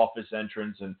whole Office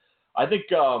entrance, and I think,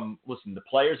 listen, the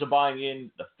players are buying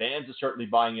in. The fans are certainly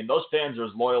buying in. Those fans are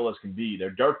as loyal as can be.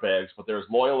 They're dirtbags, but they're as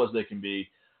loyal as they can be.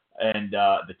 And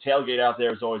the tailgate out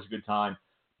there is always a good time.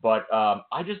 But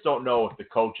I just don't know if the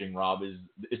coaching, Rob, is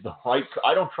the right.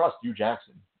 I don't trust Hugh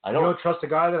Jackson. You don't trust a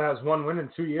guy that has 1 win in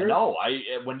 2 years? No.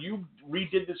 When you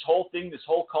redid this whole thing, this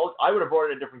whole culture, I would have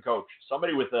brought in a different coach.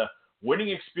 Somebody with a winning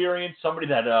experience, somebody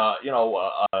that,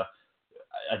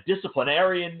 a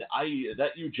disciplinarian.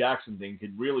 That Hugh Jackson thing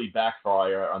could really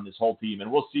backfire on this whole team,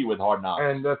 and we'll see with Hard Knocks.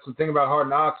 And that's the thing about Hard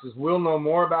Knocks is we'll know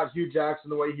more about Hugh Jackson,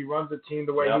 the way he runs the team,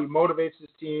 the way he motivates his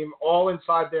team, all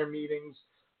inside their meetings.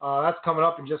 That's coming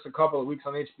up in just a couple of weeks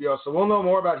on HBO. So we'll know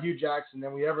more about Hugh Jackson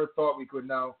than we ever thought we could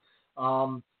know.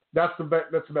 That's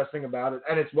the best thing about it,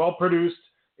 and it's well produced.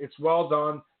 It's well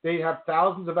done. They have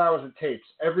thousands of hours of tapes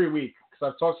every week.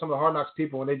 Because I've talked to some of the Hard Knocks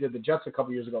people when they did the Jets a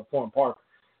couple years ago at Forum Park.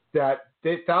 That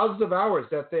they thousands of hours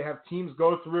that they have teams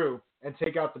go through and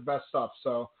take out the best stuff.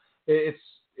 So it's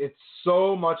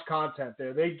so much content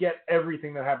there. They get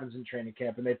everything that happens in training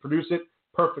camp and they produce it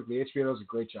perfectly. HBO does a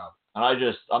great job. And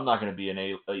I'm not going to be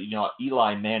an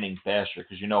Eli Manning basher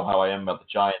because you know how I am about the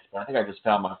Giants. But I think I just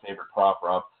found my favorite prop,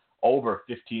 Rob. Over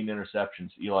 15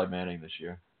 interceptions, Eli Manning this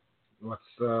year. What's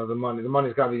the money? The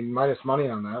money's got to be minus money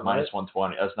on that. Minus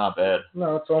 120. That's not bad.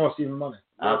 No, it's almost even money.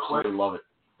 Absolutely love it.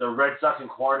 The Red Sox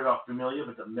inquired about Familia,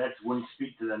 but the Mets wouldn't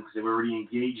speak to them because they were already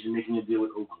engaged in making a deal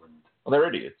with Oakland. Well, they're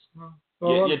idiots.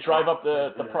 You drive up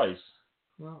the price.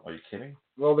 Well, are you kidding?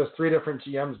 Well, there's 3 different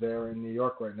GMs there in New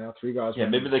York right now. 3 guys. Yeah,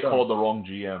 maybe they called the wrong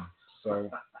GM.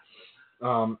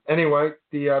 So, anyway,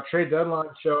 the trade deadline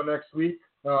show next week,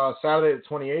 Saturday the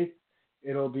 28th.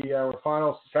 It'll be our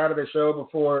final Saturday show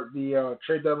before the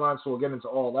trade deadline, so we'll get into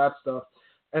all that stuff.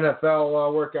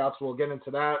 NFL workouts, we'll get into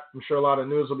that. I'm sure a lot of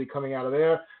news will be coming out of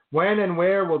there. When and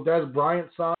where will Des Bryant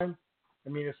sign? I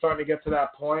mean, it's starting to get to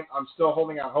that point. I'm still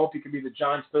holding out hope he could be the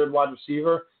Giants' 3rd wide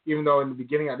receiver, even though in the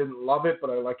beginning I didn't love it, but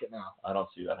I like it now. I don't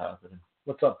see that happening.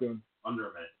 What's up, Goon?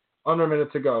 Under a minute. Under a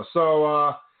minute to go.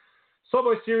 So,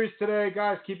 Subway Series today,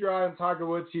 guys, keep your eye on Tiger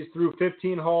Woods. He's through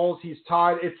 15 holes. He's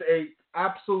tied. It's a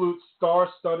absolute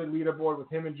star-studded leaderboard with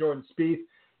him and Jordan Spieth.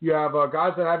 You have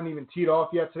guys that haven't even teed off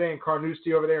yet today, and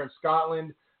Carnoustie over there in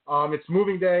Scotland. It's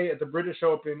moving day at the British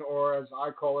Open, or as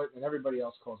I call it, and everybody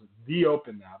else calls it, the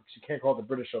Open now, because you can't call it the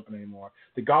British Open anymore.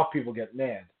 The golf people get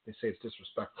mad. They say it's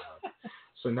disrespectful.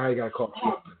 So now you got to call it the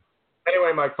Open.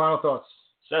 Anyway, Mike, final thoughts.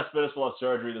 Seth Spinnis will have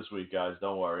surgery this week, guys.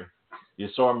 Don't worry. You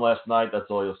saw him last night. That's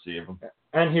all you'll see of him.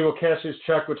 And he will cash his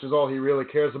check, which is all he really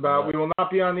cares about. Yeah. We will not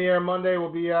be on the air Monday.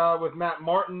 We'll be with Matt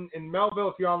Martin in Melville.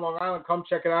 If you're on Long Island, come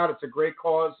check it out. It's a great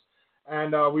cause.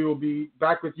 And we will be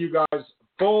back with you guys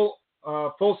full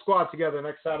squad together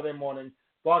next Saturday morning.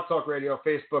 Blog Talk Radio,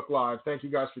 Facebook Live. Thank you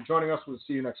guys for joining us. We'll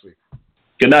see you next week.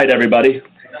 Good night, everybody.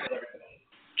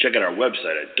 Check out our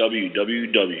website at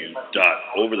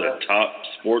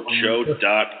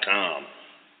www.overthetopsportshow.com.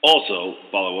 Also,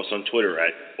 follow us on Twitter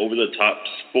at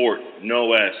OverTheTopSport,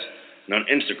 no S, and on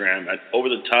Instagram at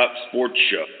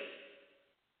OverTheTopSportsShow.